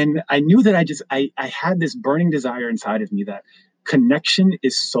 And I knew that I had this burning desire inside of me that connection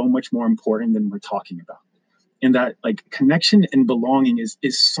is so much more important than we're talking about. And that like connection and belonging is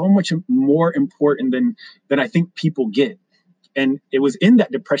so much more important than I think people get. And it was in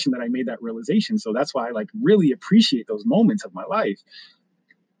that depression that I made that realization. So that's why I like really appreciate those moments of my life.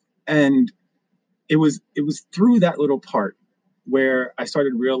 And it was through that little part where I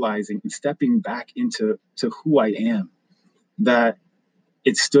started realizing and stepping back into who I am, that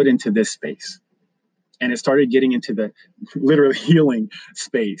it stood into this space, and it started getting into the literal healing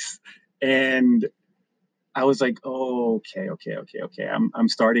space. And I was like, oh, okay. I'm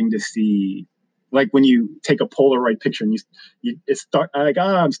starting to see, like when you take a Polaroid picture and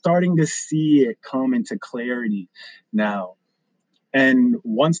I'm starting to see it come into clarity now. And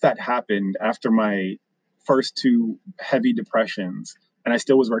once that happened, after my first two heavy depressions, and I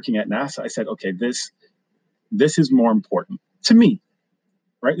still was working at NASA, I said, okay, this is more important to me,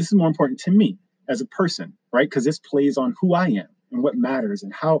 right? This is more important to me as a person, right? Because this plays on who I am and what matters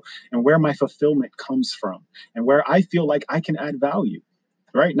and how and where my fulfillment comes from and where I feel like I can add value,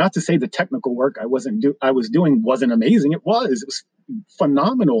 right? Not to say the technical work I was doing wasn't amazing. It was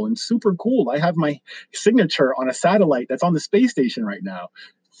phenomenal and super cool. I have my signature on a satellite that's on the space station right now.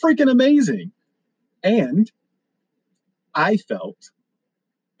 Freaking amazing. And I felt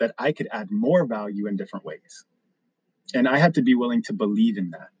that I could add more value in different ways. And I had to be willing to believe in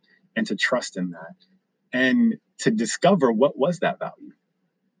that and to trust in that and to discover what was that value.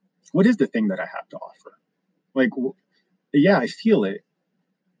 What is the thing that I have to offer? Like, yeah, I feel it.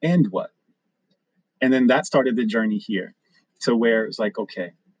 And what? And then that started the journey here to where it's like,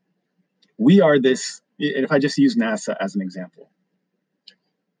 okay, we are this, and if I just use NASA as an example,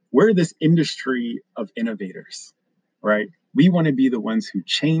 we're this industry of innovators, right? We want to be the ones who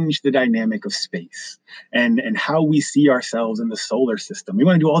change the dynamic of space and how we see ourselves in the solar system. We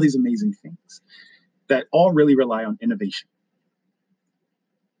want to do all these amazing things that all really rely on innovation.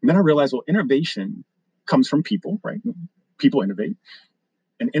 And then I realized, well, innovation comes from people, right? People innovate.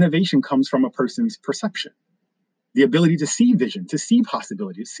 And innovation comes from a person's perception, the ability to see vision, to see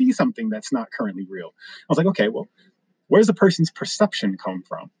possibility, to see something that's not currently real. I was like, okay, well, where does a person's perception come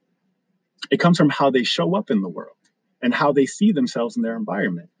from? It comes from how they show up in the world and how they see themselves in their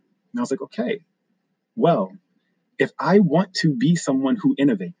environment. And I was like, okay, well, if I want to be someone who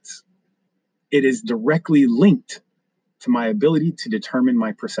innovates, it is directly linked to my ability to determine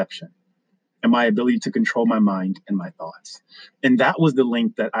my perception and my ability to control my mind and my thoughts. And that was the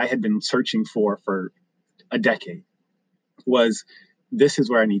link that I had been searching for a decade, was this is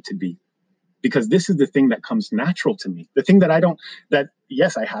where I need to be. Because this is the thing that comes natural to me. The thing that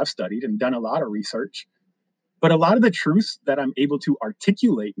yes, I have studied and done a lot of research, but a lot of the truths that I'm able to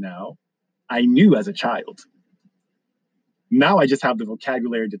articulate now, I knew as a child. Now I just have the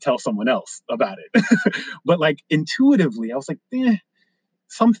vocabulary to tell someone else about it. But like intuitively, I was like,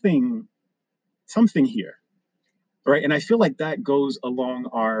 something here, right? And I feel like that goes along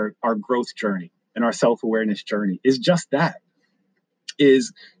our growth journey and our self-awareness journey is just that,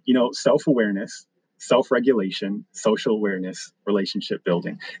 is, self-awareness, self-regulation, social awareness, relationship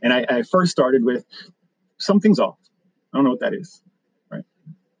building. And I first started with something's off. I don't know what that is, right?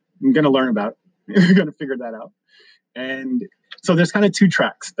 I'm going to learn about it. I'm going to figure that out. And so there's kind of two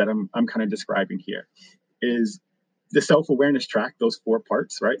tracks that I'm kind of describing here, is the self-awareness track, those four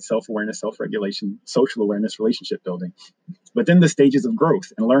parts, right? Self-awareness, self-regulation, social awareness, relationship building. But then the stages of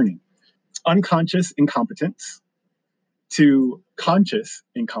growth and learning, unconscious incompetence to conscious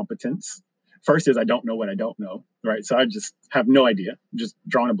incompetence. First is I don't know what I don't know, right? So I just have no idea, just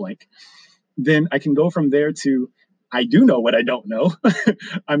drawing a blank. Then I can go from there to I do know what I don't know.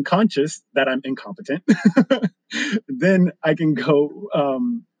 I'm conscious that I'm incompetent. Then I can go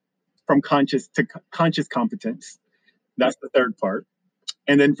from conscious to conscious competence. That's the third part.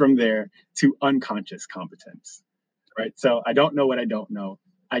 And then from there to unconscious competence, right? So I don't know what I don't know.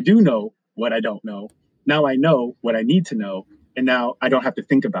 I do know what I don't know. Now I know what I need to know. And now I don't have to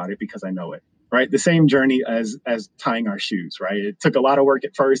think about it because I know it, right? The same journey as tying our shoes, right? It took a lot of work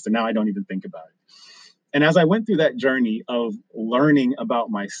at first, and now I don't even think about it. And as I went through that journey of learning about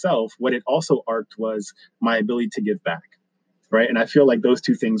myself, what it also arced was my ability to give back, right? And I feel like those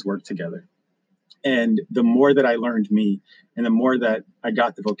two things work together. And the more that I learned me and the more that I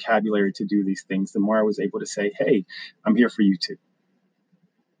got the vocabulary to do these things, the more I was able to say, hey, I'm here for you too.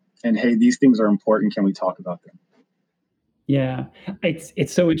 And hey, these things are important. Can we talk about them? Yeah,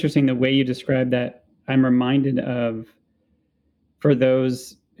 it's so interesting the way you describe that. I'm reminded of, for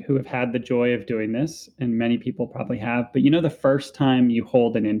those who have had the joy of doing this, and many people probably have, but the first time you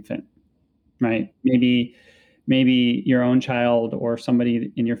hold an infant, right? Maybe your own child or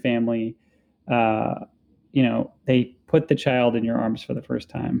somebody in your family, they put the child in your arms for the first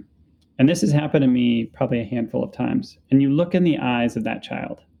time. And this has happened to me probably a handful of times. And you look in the eyes of that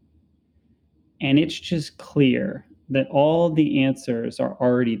child, and it's just clear that all the answers are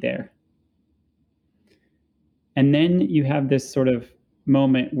already there. And then you have this sort of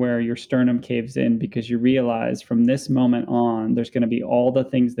moment where your sternum caves in because you realize from this moment on, there's going to be all the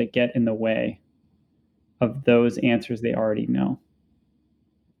things that get in the way of those answers they already know.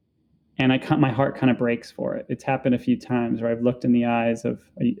 And my heart kind of breaks for it. It's happened a few times where I've looked in the eyes of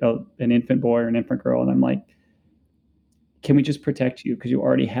an infant boy or an infant girl, and I'm like, can we just protect you? Because you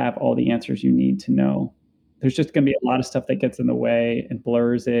already have all the answers you need to know. There's just going to be a lot of stuff that gets in the way and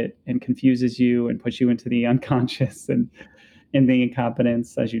blurs it and confuses you and puts you into the unconscious and in the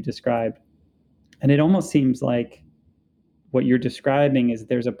incompetence as you described. And it almost seems like what you're describing is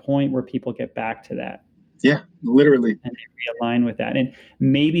there's a point where people get back to that. Yeah, literally. And they realign with that. And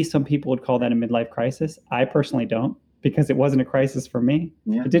maybe some people would call that a midlife crisis. I personally don't, because it wasn't a crisis for me.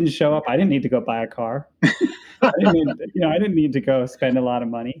 Yeah. It didn't show up. I didn't need to go buy a car. I didn't need to go spend a lot of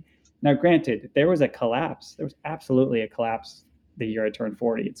money. Now, granted, there was a collapse. There was absolutely a collapse the year I turned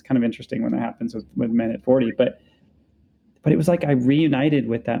 40. It's kind of interesting when that happens with men at 40, but it was like I reunited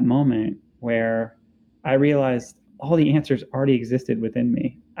with that moment where I realized all the answers already existed within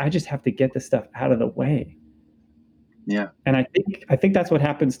me. I just have to get the stuff out of the way. Yeah. And I think that's what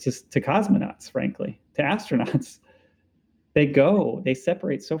happens to cosmonauts, frankly, to astronauts. They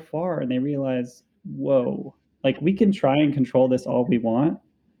separate so far and they realize, whoa, like we can try and control this all we want.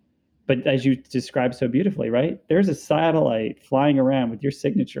 But as you described so beautifully, right? There's a satellite flying around with your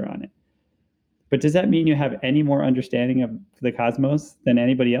signature on it. But does that mean you have any more understanding of the cosmos than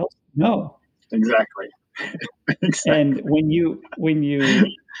anybody else? No. Exactly. And when you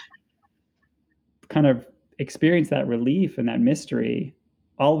kind of experience that relief and that mystery,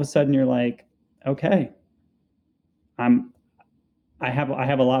 all of a sudden you're like, okay, I have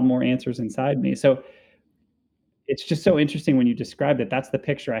a lot more answers inside me. So it's just so interesting when you described it. That's the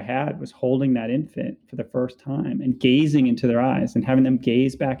picture I had, was holding that infant for the first time and gazing into their eyes and having them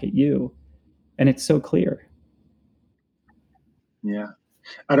gaze back at you. And it's so clear. Yeah.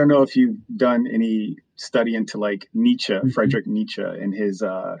 I don't know if you've done any study into like Nietzsche, Friedrich Nietzsche, and his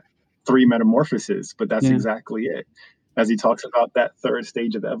three metamorphoses, but that's exactly it. As he talks about that third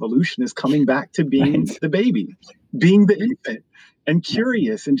stage of evolution is coming back to being the baby, being the infant, and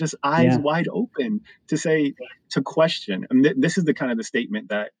curious and just eyes wide open to question. And this is the kind of the statement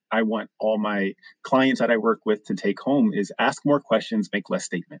that I want all my clients that I work with to take home is ask more questions, make less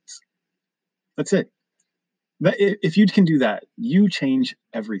statements. That's it. If you can do that, you change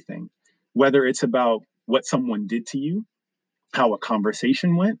everything, whether it's about what someone did to you, how a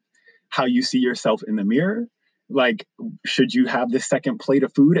conversation went, how you see yourself in the mirror. Like, should you have this second plate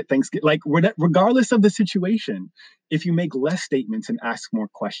of food at Thanksgiving? Like, regardless of the situation, if you make less statements and ask more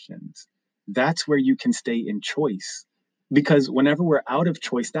questions, that's where you can stay in choice. Because whenever we're out of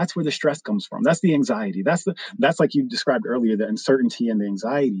choice, that's where the stress comes from. That's the anxiety. That's like you described earlier, the uncertainty and the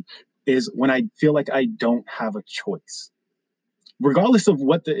anxiety is when I feel like I don't have a choice. Regardless of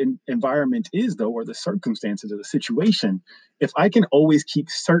what the environment is, though, or the circumstances or the situation, if I can always keep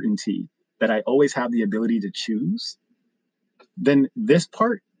certainty that I always have the ability to choose, then this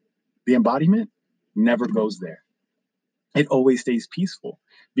part, the embodiment, never goes there. It always stays peaceful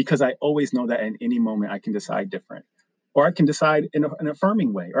because I always know that at any moment I can decide different, or I can decide in an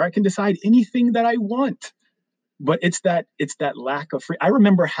affirming way, or I can decide anything that I want. But it's that lack of free. I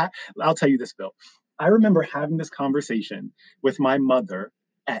remember, I'll tell you this, Bill. I remember having this conversation with my mother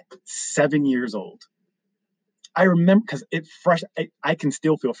at 7 years old. I remember because I can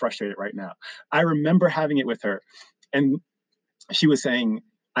still feel frustrated right now. I remember having it with her, and she was saying,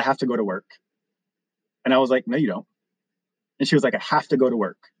 "I have to go to work," and I was like, "No, you don't." And she was like, "I have to go to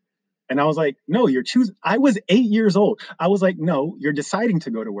work," and I was like, "No, you're choosing." I was 8 years old. I was like, "No, you're deciding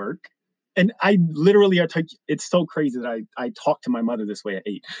to go to work." And I literally it's so crazy that I talk to my mother this way at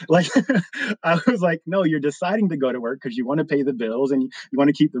 8. Like, I was like, no, you're deciding to go to work because you want to pay the bills and you want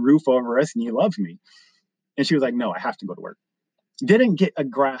to keep the roof over us and you love me. And she was like, no, I have to go to work. Didn't get a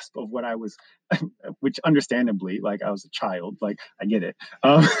grasp of what I was, which understandably, like I was a child, like I get it,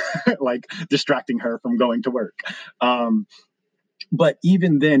 like distracting her from going to work. But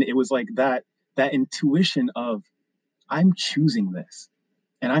even then it was like that intuition of I'm choosing this.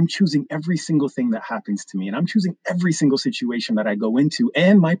 And I'm choosing every single thing that happens to me. And I'm choosing every single situation that I go into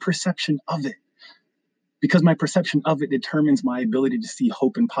and my perception of it. because my perception of it determines my ability to see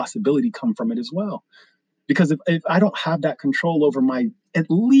hope and possibility come from it as well. Because if I don't have that control over at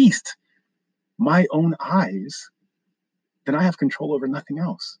least my own eyes, then I have control over nothing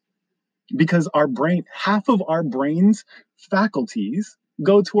else. Because half of our brain's faculties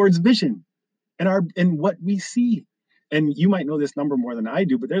go towards vision and what we see. And you might know this number more than I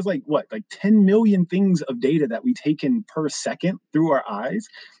do, but there's like 10 million things of data that we take in per second through our eyes.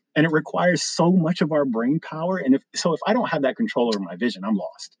 And it requires so much of our brain power. And if I don't have that control over my vision, I'm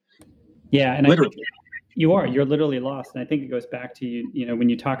lost. Yeah. And literally. You're literally lost. And I think it goes back to when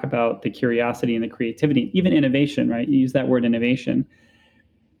you talk about the curiosity and the creativity, even innovation, right? You use that word innovation.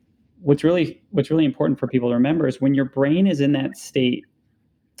 What's really important for people to remember is when your brain is in that state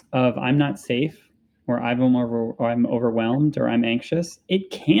of I'm not safe, or I'm overwhelmed, or I'm anxious,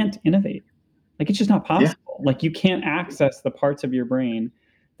 it can't innovate. Like, it's just not possible. Yeah. Like, you can't access the parts of your brain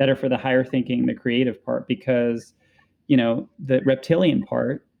that are for the higher thinking, the creative part, because the reptilian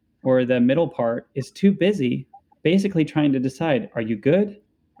part or the middle part is too busy basically trying to decide, are you good?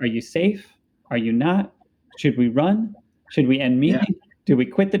 Are you safe? Are you not? Should we run? Should we end meeting? Yeah. Do we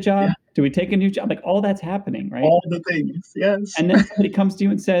quit the job? Yeah. Do we take a new job? Like, all that's happening, right? All the things, yes. And then somebody comes to you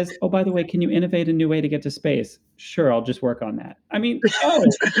and says, oh, by the way, can you innovate a new way to get to space? Sure, I'll just work on that. I mean,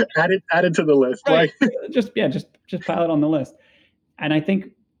 add it to the list. Right. Just pile it on the list. And I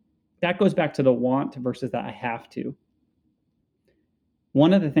think that goes back to the want versus the I have to.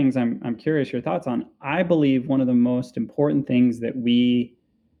 One of the things I'm curious your thoughts on, I believe one of the most important things that we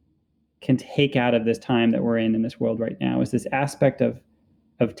can take out of this time that we're in this world right now is this aspect of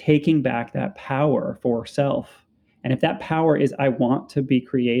taking back that power for self. And if that power is I want to be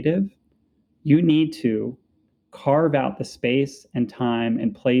creative, you need to carve out the space and time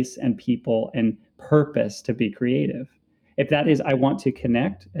and place and people and purpose to be creative. If that is I want to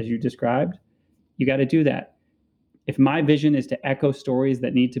connect, as you described, you got to do that. If my vision is to echo stories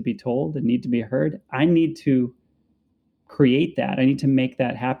that need to be told and need to be heard, I need to create that. I need to make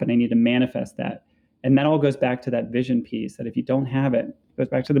that happen. I need to manifest that. And that all goes back to that vision piece, that if you don't have it, it goes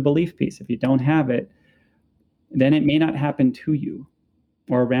back to the belief piece. If you don't have it, then it may not happen to you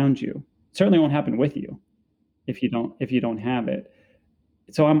or around you. It certainly won't happen with you if you don't have it.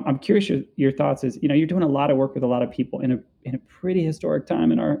 So I'm curious your thoughts is, you're doing a lot of work with a lot of people in a pretty historic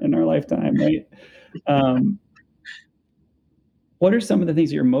time in our lifetime, right? What are some of the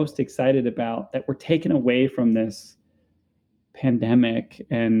things that you're most excited about that were taken away from this pandemic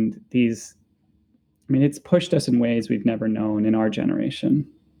and these? I mean, it's pushed us in ways we've never known in our generation.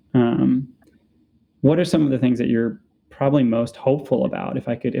 What are some of the things that you're probably most hopeful about? If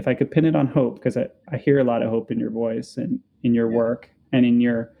I could pin it on hope, because I hear a lot of hope in your voice and in your work and in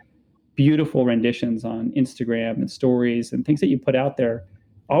your beautiful renditions on Instagram and stories and things that you put out there,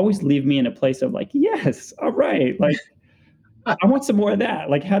 always leave me in a place of like, yes, all right, like I want some more of that.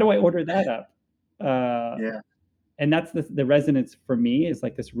 Like, how do I order that up? And that's the resonance for me, is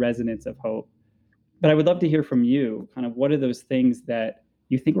like this resonance of hope. But I would love to hear from you, kind of what are those things that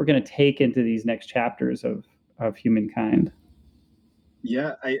you think we're going to take into these next chapters of humankind?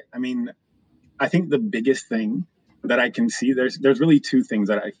 Yeah, I mean, I think the biggest thing that I can see, there's really two things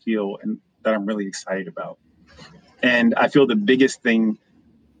that I feel and that I'm really excited about. And I feel the biggest thing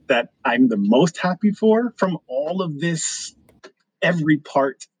that I'm the most happy for from all of this, every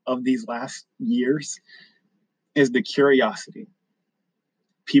part of these last years, is the curiosity.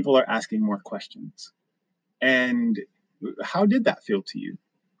 People are asking more questions. And how did that feel to you?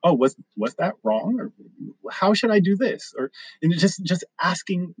 Oh, was that wrong? Or how should I do this? Or and just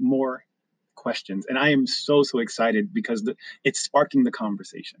asking more questions. And I am so excited because it's sparking the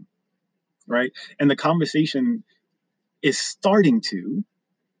conversation, right? And the conversation is starting to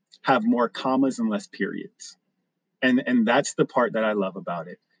have more commas and less periods. And that's the part that I love about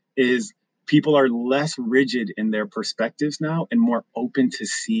it, is people are less rigid in their perspectives now and more open to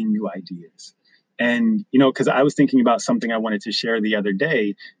seeing new ideas. And, because I was thinking about something I wanted to share the other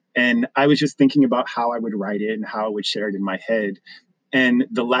day, and I was just thinking about how I would write it and how I would share it in my head. And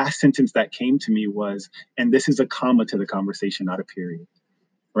the last sentence that came to me was, and this is a comma to the conversation, not a period,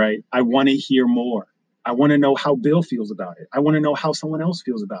 right? I want to hear more. I want to know how Bill feels about it. I want to know how someone else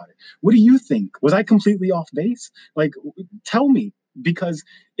feels about it. What do you think? Was I completely off base? Like, tell me, because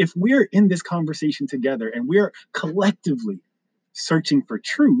if we're in this conversation together and we're collectively searching for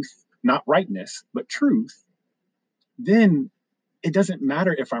truth, not rightness, but truth, then it doesn't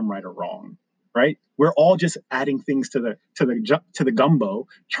matter if I'm right or wrong, right? We're all just adding things to the gumbo,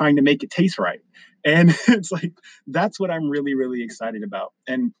 trying to make it taste right. And it's like, that's what I'm really, really excited about.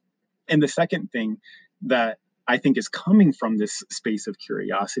 And the second thing that I think is coming from this space of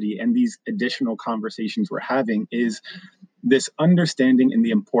curiosity and these additional conversations we're having is this understanding and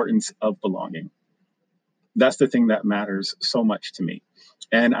the importance of belonging. That's the thing that matters so much to me.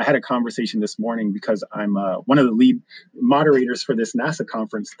 And I had a conversation this morning because I'm one of the lead moderators for this NASA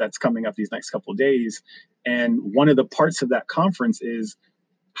conference that's coming up these next couple of days. And one of the parts of that conference is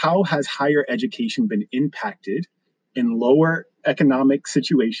how has higher education been impacted in lower economic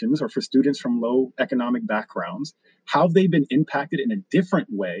situations or for students from low economic backgrounds? How have they been impacted in a different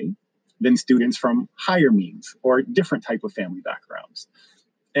way than students from higher means or different type of family backgrounds?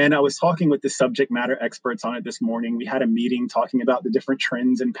 And I was talking with the subject matter experts on it this morning. We had a meeting talking about the different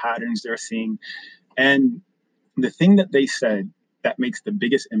trends and patterns they're seeing. And the thing that they said that makes the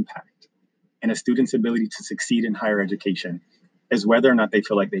biggest impact in a student's ability to succeed in higher education is whether or not they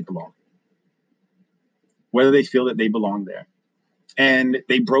feel like they belong, whether they feel that they belong there. And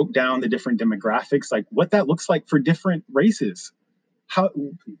they broke down the different demographics, like what that looks like for different races. How,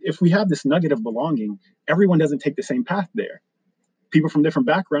 if we have this nugget of belonging, everyone doesn't take the same path there. People from different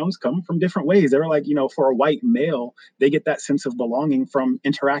backgrounds come from different ways. They're like, for a white male, they get that sense of belonging from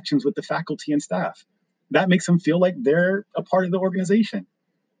interactions with the faculty and staff. That makes them feel like they're a part of the organization.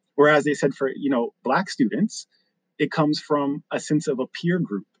 Whereas they said for, Black students, it comes from a sense of a peer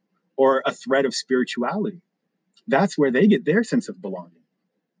group or a thread of spirituality. That's where they get their sense of belonging.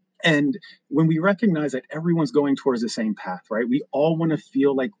 And when we recognize that everyone's going towards the same path, right? We all want to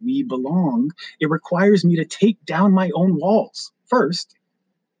feel like we belong. It requires me to take down my own walls first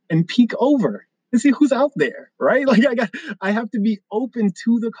and peek over and see who's out there, right? Like I have to be open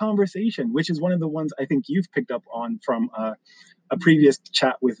to the conversation, which is one of the ones I think you've picked up on from a previous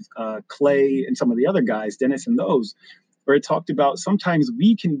chat with Clay and some of the other guys, Dennis and those, where it talked about sometimes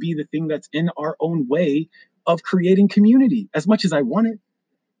we can be the thing that's in our own way of creating community as much as I want it.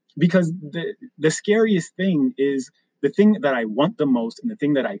 Because the scariest thing is the thing that I want the most and the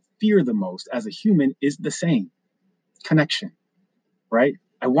thing that I fear the most as a human is the same: connection, right?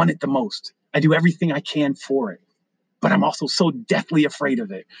 I want it the most. I do everything I can for it, but I'm also so deathly afraid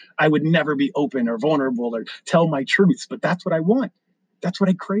of it. I would never be open or vulnerable or tell my truths, but that's what I want. That's what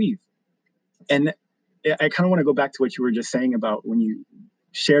I crave. And I kind of want to go back to what you were just saying about when you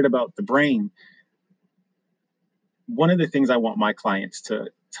shared about the brain. One of the things I want my clients to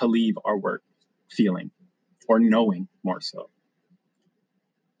leave our work feeling or knowing more so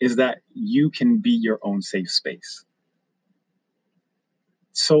is that you can be your own safe space.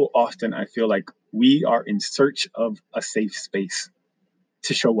 So often I feel like we are in search of a safe space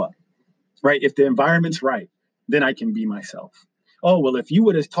to show up, right? If the environment's right, then I can be myself. Oh, well, if you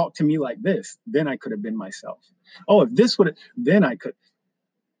would have talked to me like this, then I could have been myself. Oh, if this would have, then I could.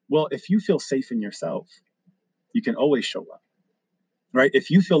 Well, if you feel safe in yourself, you can always show up, right?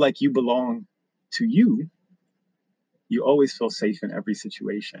 If you feel like you belong to you, you always feel safe in every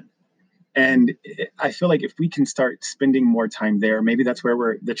situation. And I feel like if we can start spending more time there, maybe that's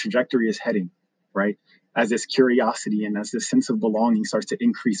where the trajectory is heading, right? As this curiosity and as this sense of belonging starts to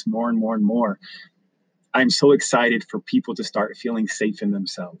increase more and more and more, I'm so excited for people to start feeling safe in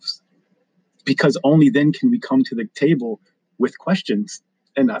themselves, because only then can we come to the table with questions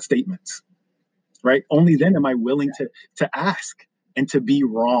and not statements, right? Only then am I willing to ask and to be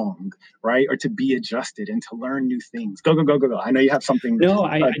wrong, right? Or to be adjusted and to learn new things. Go, go, go, go, go. I know you have something. No,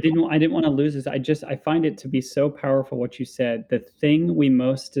 I didn't want to lose this. I find it to be so powerful what you said. The thing we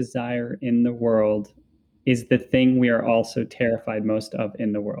most desire in the world is the thing we are also terrified most of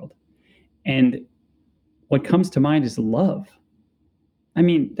in the world. And what comes to mind is love. I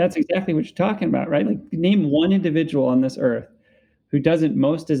mean, that's exactly what you're talking about, right? Like, name one individual on this earth who doesn't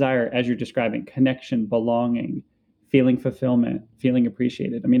most desire, as you're describing, connection, belonging, feeling fulfillment, feeling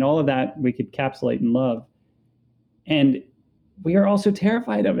appreciated. I mean, all of that we could capsulate in love. And we are also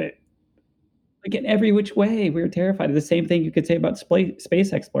terrified of it. Like, in every which way, we're terrified of the same thing you could say about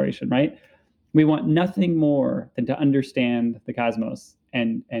space exploration, right? We want nothing more than to understand the cosmos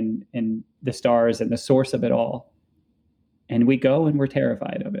and the stars and the source of it all. And we go and we're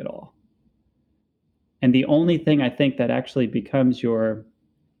terrified of it all. And the only thing I think that actually becomes your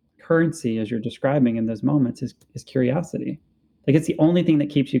currency, as you're describing in those moments, is curiosity. Like, it's the only thing that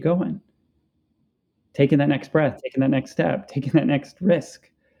keeps you going. Taking that next breath, taking that next step, taking that next risk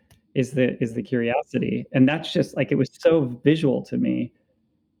is the curiosity. And that's just like, it was so visual to me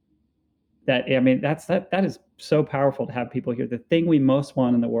that, I mean, that is so powerful to have people hear. The thing we most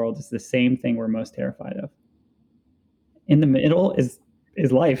want in the world is the same thing we're most terrified of. In the middle is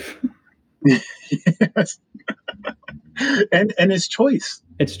life. Yes. and it's choice.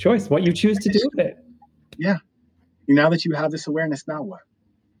 It's choice, what you choose to do with it. Yeah. Now that you have this awareness, now what?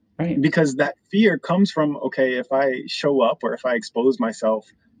 Right. because that fear comes from, okay, if I show up or if I expose myself,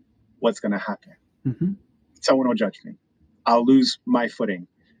 what's going to happen? Mm-hmm. Someone will judge me. I'll lose my footing.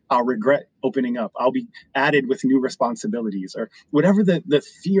 I'll regret opening up. I'll be added with new responsibilities or whatever the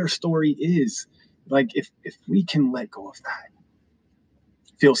fear story is. Like if we can let go of that,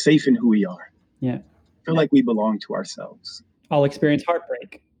 feel safe in who we are, Yeah. feel like we belong to ourselves. I'll experience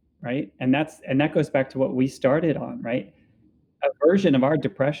heartbreak, right? And that goes back to what we started on, right? A version of our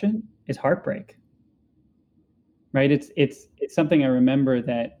depression is heartbreak, right? It's something I remember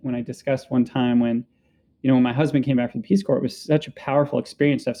that when I discussed one time when, when my husband came back from the Peace Corps, it was such a powerful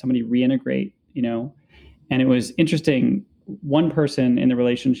experience to have somebody reintegrate, and it was interesting. One person in the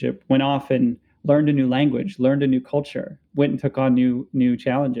relationship went off and learned a new language, learned a new culture, went and took on new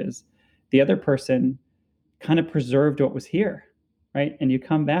challenges. The other person kind of preserved what was here, right? And you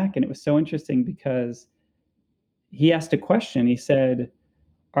come back, and it was so interesting because he asked a question. He said,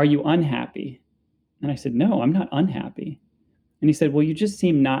 "Are you unhappy?" And I said, "No, I'm not unhappy." And he said, "Well, you just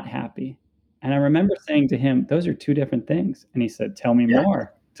seem not happy." And I remember saying to him, "Those are two different things." And he said, "Tell me Yeah.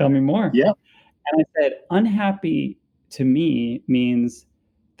 more. Tell me more." Yeah. And I said, "Unhappy to me means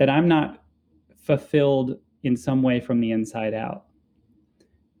that I'm not fulfilled in some way from the inside out.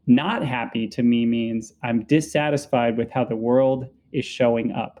 Not happy to me means I'm dissatisfied with how the world is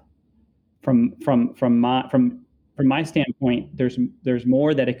showing up. From my standpoint, there's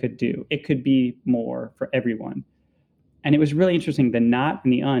more that it could do. It could be more for everyone." And it was really interesting. The not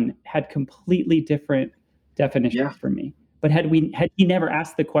and the un had completely different Yeah. definitions for me. But had he never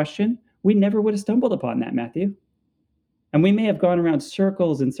asked the question, we never would have stumbled upon that, Matthew. And we may have gone around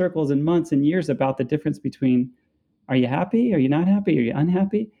circles and circles and months and years about the difference between, are you happy? Are you not happy? Are you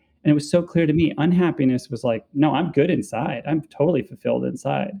unhappy? And it was so clear to me. Unhappiness was like, no, I'm good inside. I'm totally fulfilled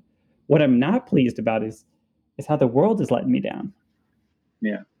inside. What I'm not pleased about is how the world is letting me down.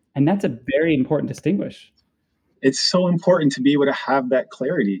 Yeah. And that's a very important distinguish. It's so important to be able to have that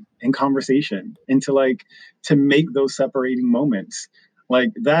clarity in conversation and to make those separating moments.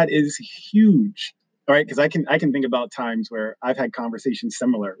 Like that is huge. All right. Cause I can think about times where I've had conversations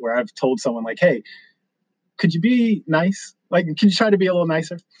similar where I've told someone like, hey, could you be nice? Like, can you try to be a little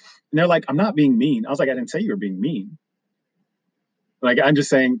nicer? And they're like, I'm not being mean. I was like, I didn't say you were being mean. Like, I'm just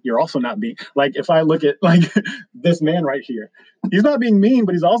saying you're also not being like, if I look at like this man right here, he's not being mean,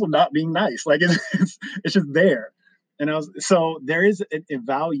 but he's also not being nice. Like it's just there. So there is a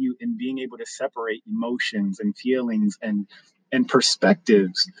value in being able to separate emotions and feelings and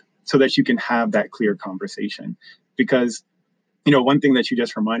perspectives so that you can have that clear conversation. Because one thing that you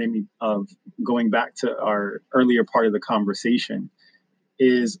just reminded me of, going back to our earlier part of the conversation,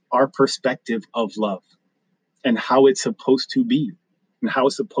 is our perspective of love and how it's supposed to be and how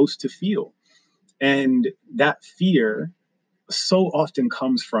it's supposed to feel. And that fear so often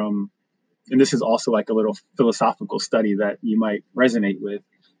comes from, and this is also like a little philosophical study that you might resonate with,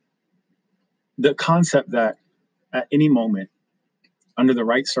 the concept that at any moment, under the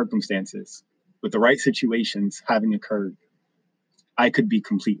right circumstances, with the right situations having occurred, I could be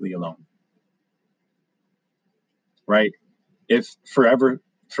completely alone. Right? If forever,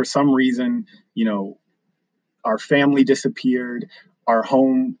 for some reason, our family disappeared, our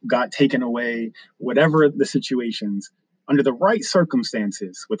home got taken away, whatever the situations, under the right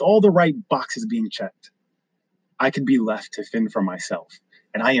circumstances, with all the right boxes being checked, I could be left to fend for myself.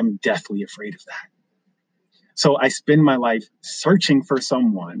 And I am deathly afraid of that. So I spend my life searching for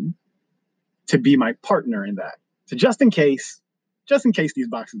someone to be my partner in that. So just in case these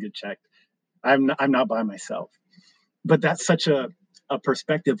boxes get checked, I'm not by myself. But that's such a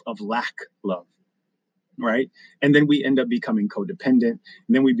perspective of lack love, right? And then we end up becoming codependent, and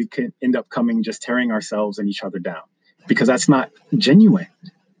then we end up just tearing ourselves and each other down, because that's not genuine.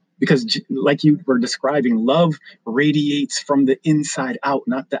 Because like you were describing, love radiates from the inside out,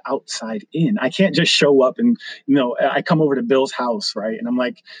 not the outside in. I can't just show up and I come over to Bill's house, right, and I'm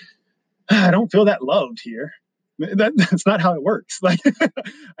like, I don't feel that loved here. That's not how it works. Like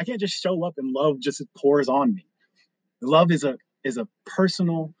I can't just show up and love just pours on me. Love is a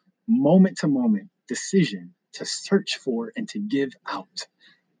personal, moment to moment decision to search for and to give out.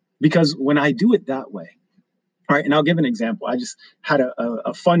 Because when I do it that way, all right, and I'll give an example. I just had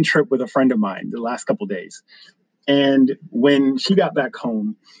a fun trip with a friend of mine the last couple of days. And when she got back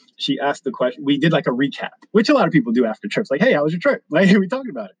home, she asked the question. We did like a recap, which a lot of people do after trips. Like, hey, how was your trip? Like, we talked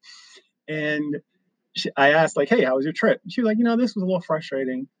about it. And I asked, like, hey, how was your trip? And she was like, this was a little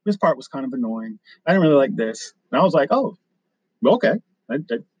frustrating. This part was kind of annoying. I didn't really like this. And I was like, oh, okay,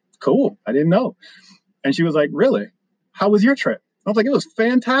 cool. I didn't know. And she was like, really? How was your trip? I was like, it was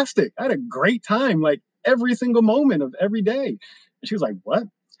fantastic. I had a great time, like every single moment of every day. And she was like, what?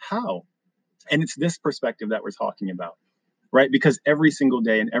 How? And it's this perspective that we're talking about, right? Because every single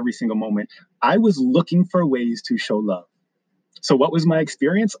day and every single moment, I was looking for ways to show love. So what was my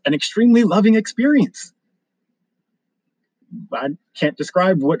experience? An extremely loving experience. I can't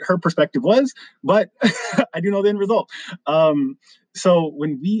describe what her perspective was, but I do know the end result. So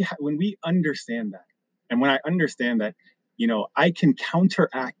when we understand that, and when I understand that, I can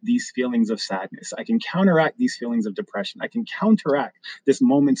counteract these feelings of sadness. I can counteract these feelings of depression. I can counteract this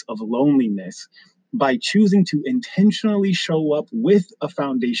moments of loneliness by choosing to intentionally show up with a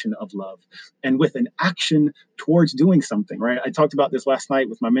foundation of love and with an action towards doing something. Right. I talked about this last night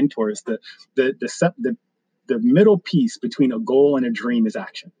with my mentors. The middle piece between a goal and a dream is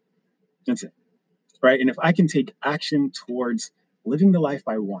action. That's it. Right. And if I can take action towards living the life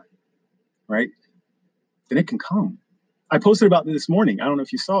I want, right, then it can come. I posted about this morning. I don't know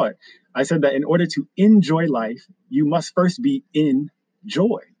if you saw it. I said that in order to enjoy life, you must first be in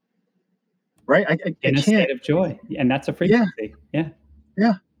joy. Right. I In a can't. state of joy. And that's a Yeah. frequency. Yeah.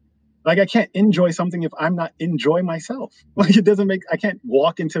 Yeah. Like I can't enjoy something if I'm not enjoy myself. Like it doesn't make, I can't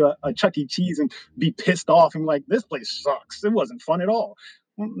walk into a Chuck E. Cheese and be pissed off and like, this place sucks. It wasn't fun at all.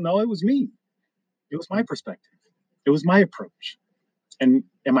 Well, no, it was me. It was my perspective. It was my approach. And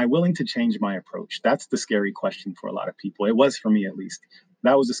am I willing to change my approach? That's the scary question for a lot of people. It was for me, at least.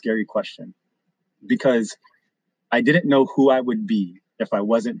 That was a scary question because I didn't know who I would be if I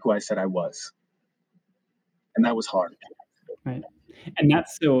wasn't who I said I was. And that was hard. Right. And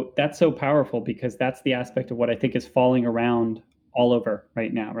that's so powerful because that's the aspect of what I think is falling around all over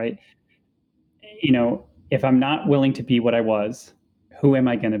right now, right? If I'm not willing to be what I was, who am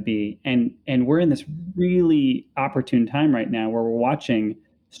I going to be? And we're in this really opportune time right now where we're watching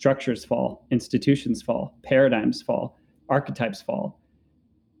structures fall, institutions fall, paradigms fall, archetypes fall.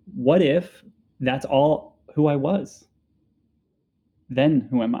 What if that's all who I was? Then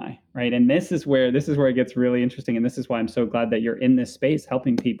who am I? Right? And this is where it gets really interesting. And this is why I'm so glad that you're in this space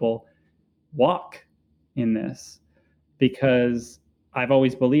helping people walk in this, because I've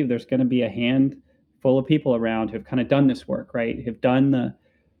always believed there's going to be a handful of people around who've kind of done this work, right? Have done the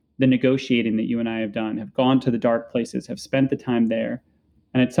negotiating that you and I have done, have gone to the dark places, have spent the time there.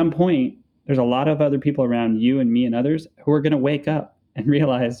 And at some point, there's a lot of other people around you and me and others who are going to wake up and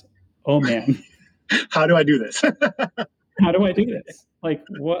realize, oh man, how do I do this? how do I do this? Like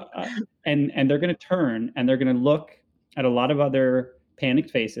what? And they're going to turn and they're going to look at a lot of other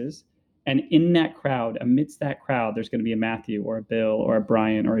panicked faces. And in that crowd, amidst that crowd, there's going to be a Matthew or a Bill or a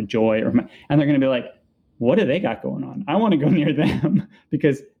Brian or a Joy, and they're going to be like, what do they got going on? I want to go near them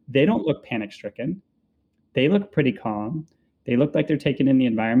because they don't look panic stricken. They look pretty calm. They look like they're taking in the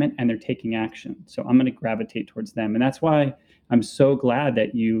environment and they're taking action. So I'm going to gravitate towards them. And that's why I'm so glad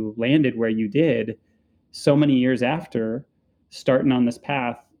that you landed where you did so many years after starting on this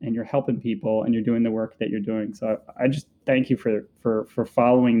path, and you're helping people and you're doing the work that you're doing. So I just thank you for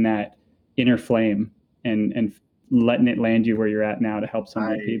following that inner flame and letting it land you where you're at now to help so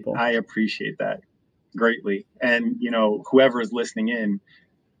many people. I appreciate that greatly. And, whoever is listening in,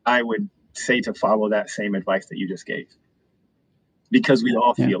 I would say to follow that same advice that you just gave, because we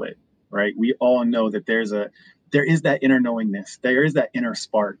all feel it, right? We all know that there is that inner knowingness. There is that inner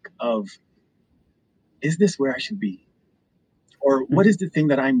spark of, is this where I should be? Or what is the thing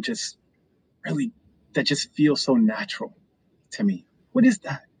that I'm just really, that just feels so natural to me? What is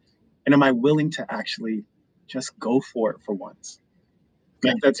that? And am I willing to actually just go for it for once?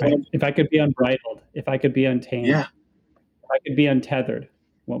 Like that's right. If I could be unbridled, if I could be untamed, if I could be untethered,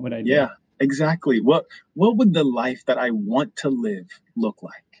 what would I do? Yeah, exactly. What would the life that I want to live look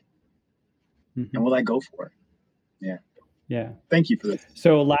like? Mm-hmm. And will I go for it? Yeah. Yeah. Thank you for this.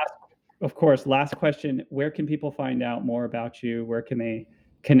 So last question, where can people find out more about you? Where can they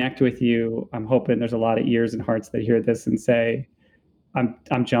connect with you? I'm hoping there's a lot of ears and hearts that hear this and say,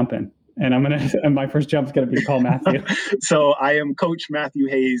 I'm jumping. And my first jump is going to be call Matthew. So I am Coach Matthew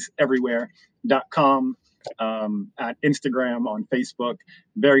Hayes everywhere.com, at Instagram, on Facebook.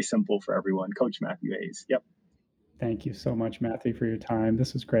 Very simple for everyone. Coach Matthew Hayes. Yep. Thank you so much, Matthew, for your time.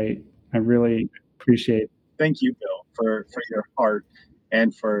 This was great. I really appreciate it. Thank you, Bill, for your heart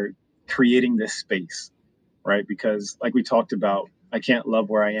and for creating this space, right? Because like we talked about, I can't love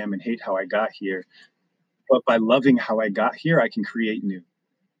where I am and hate how I got here. But by loving how I got here, I can create new.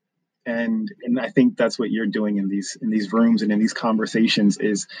 And I think that's what you're doing in these rooms and in these conversations,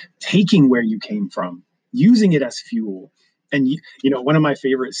 is taking where you came from, using it as fuel. And one of my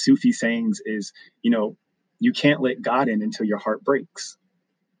favorite Sufi sayings is, you can't let God in until your heart breaks.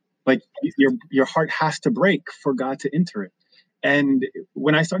 Like your heart has to break for God to enter it. And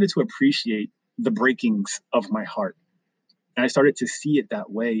when I started to appreciate the breakings of my heart, And I started to see it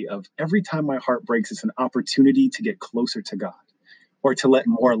that way of every time my heart breaks, it's an opportunity to get closer to God or to let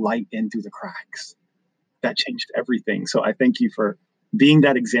more light in through the cracks. That changed everything. So I thank you for being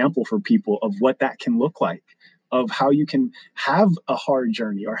that example for people of what that can look like, of how you can have a hard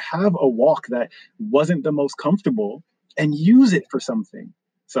journey or have a walk that wasn't the most comfortable and use it for something.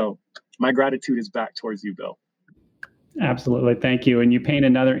 So my gratitude is back towards you, Bill. Absolutely. Thank you. And you paint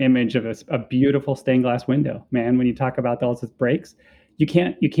another image of a beautiful stained glass window, man. When you talk about those breaks, you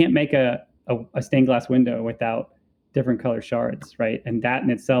can't make a stained glass window without different color shards, right? And that in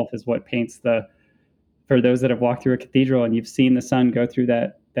itself is what paints for those that have walked through a cathedral and you've seen the sun go through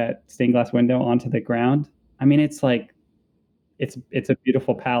that stained glass window onto the ground. I mean, it's like it's a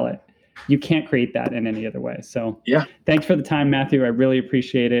beautiful palette. You can't create that in any other way. So yeah, thanks for the time, Matthew. I really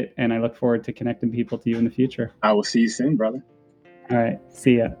appreciate it. And I look forward to connecting people to you in the future. I will see you soon, brother. All right.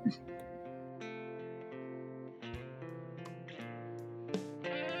 See ya.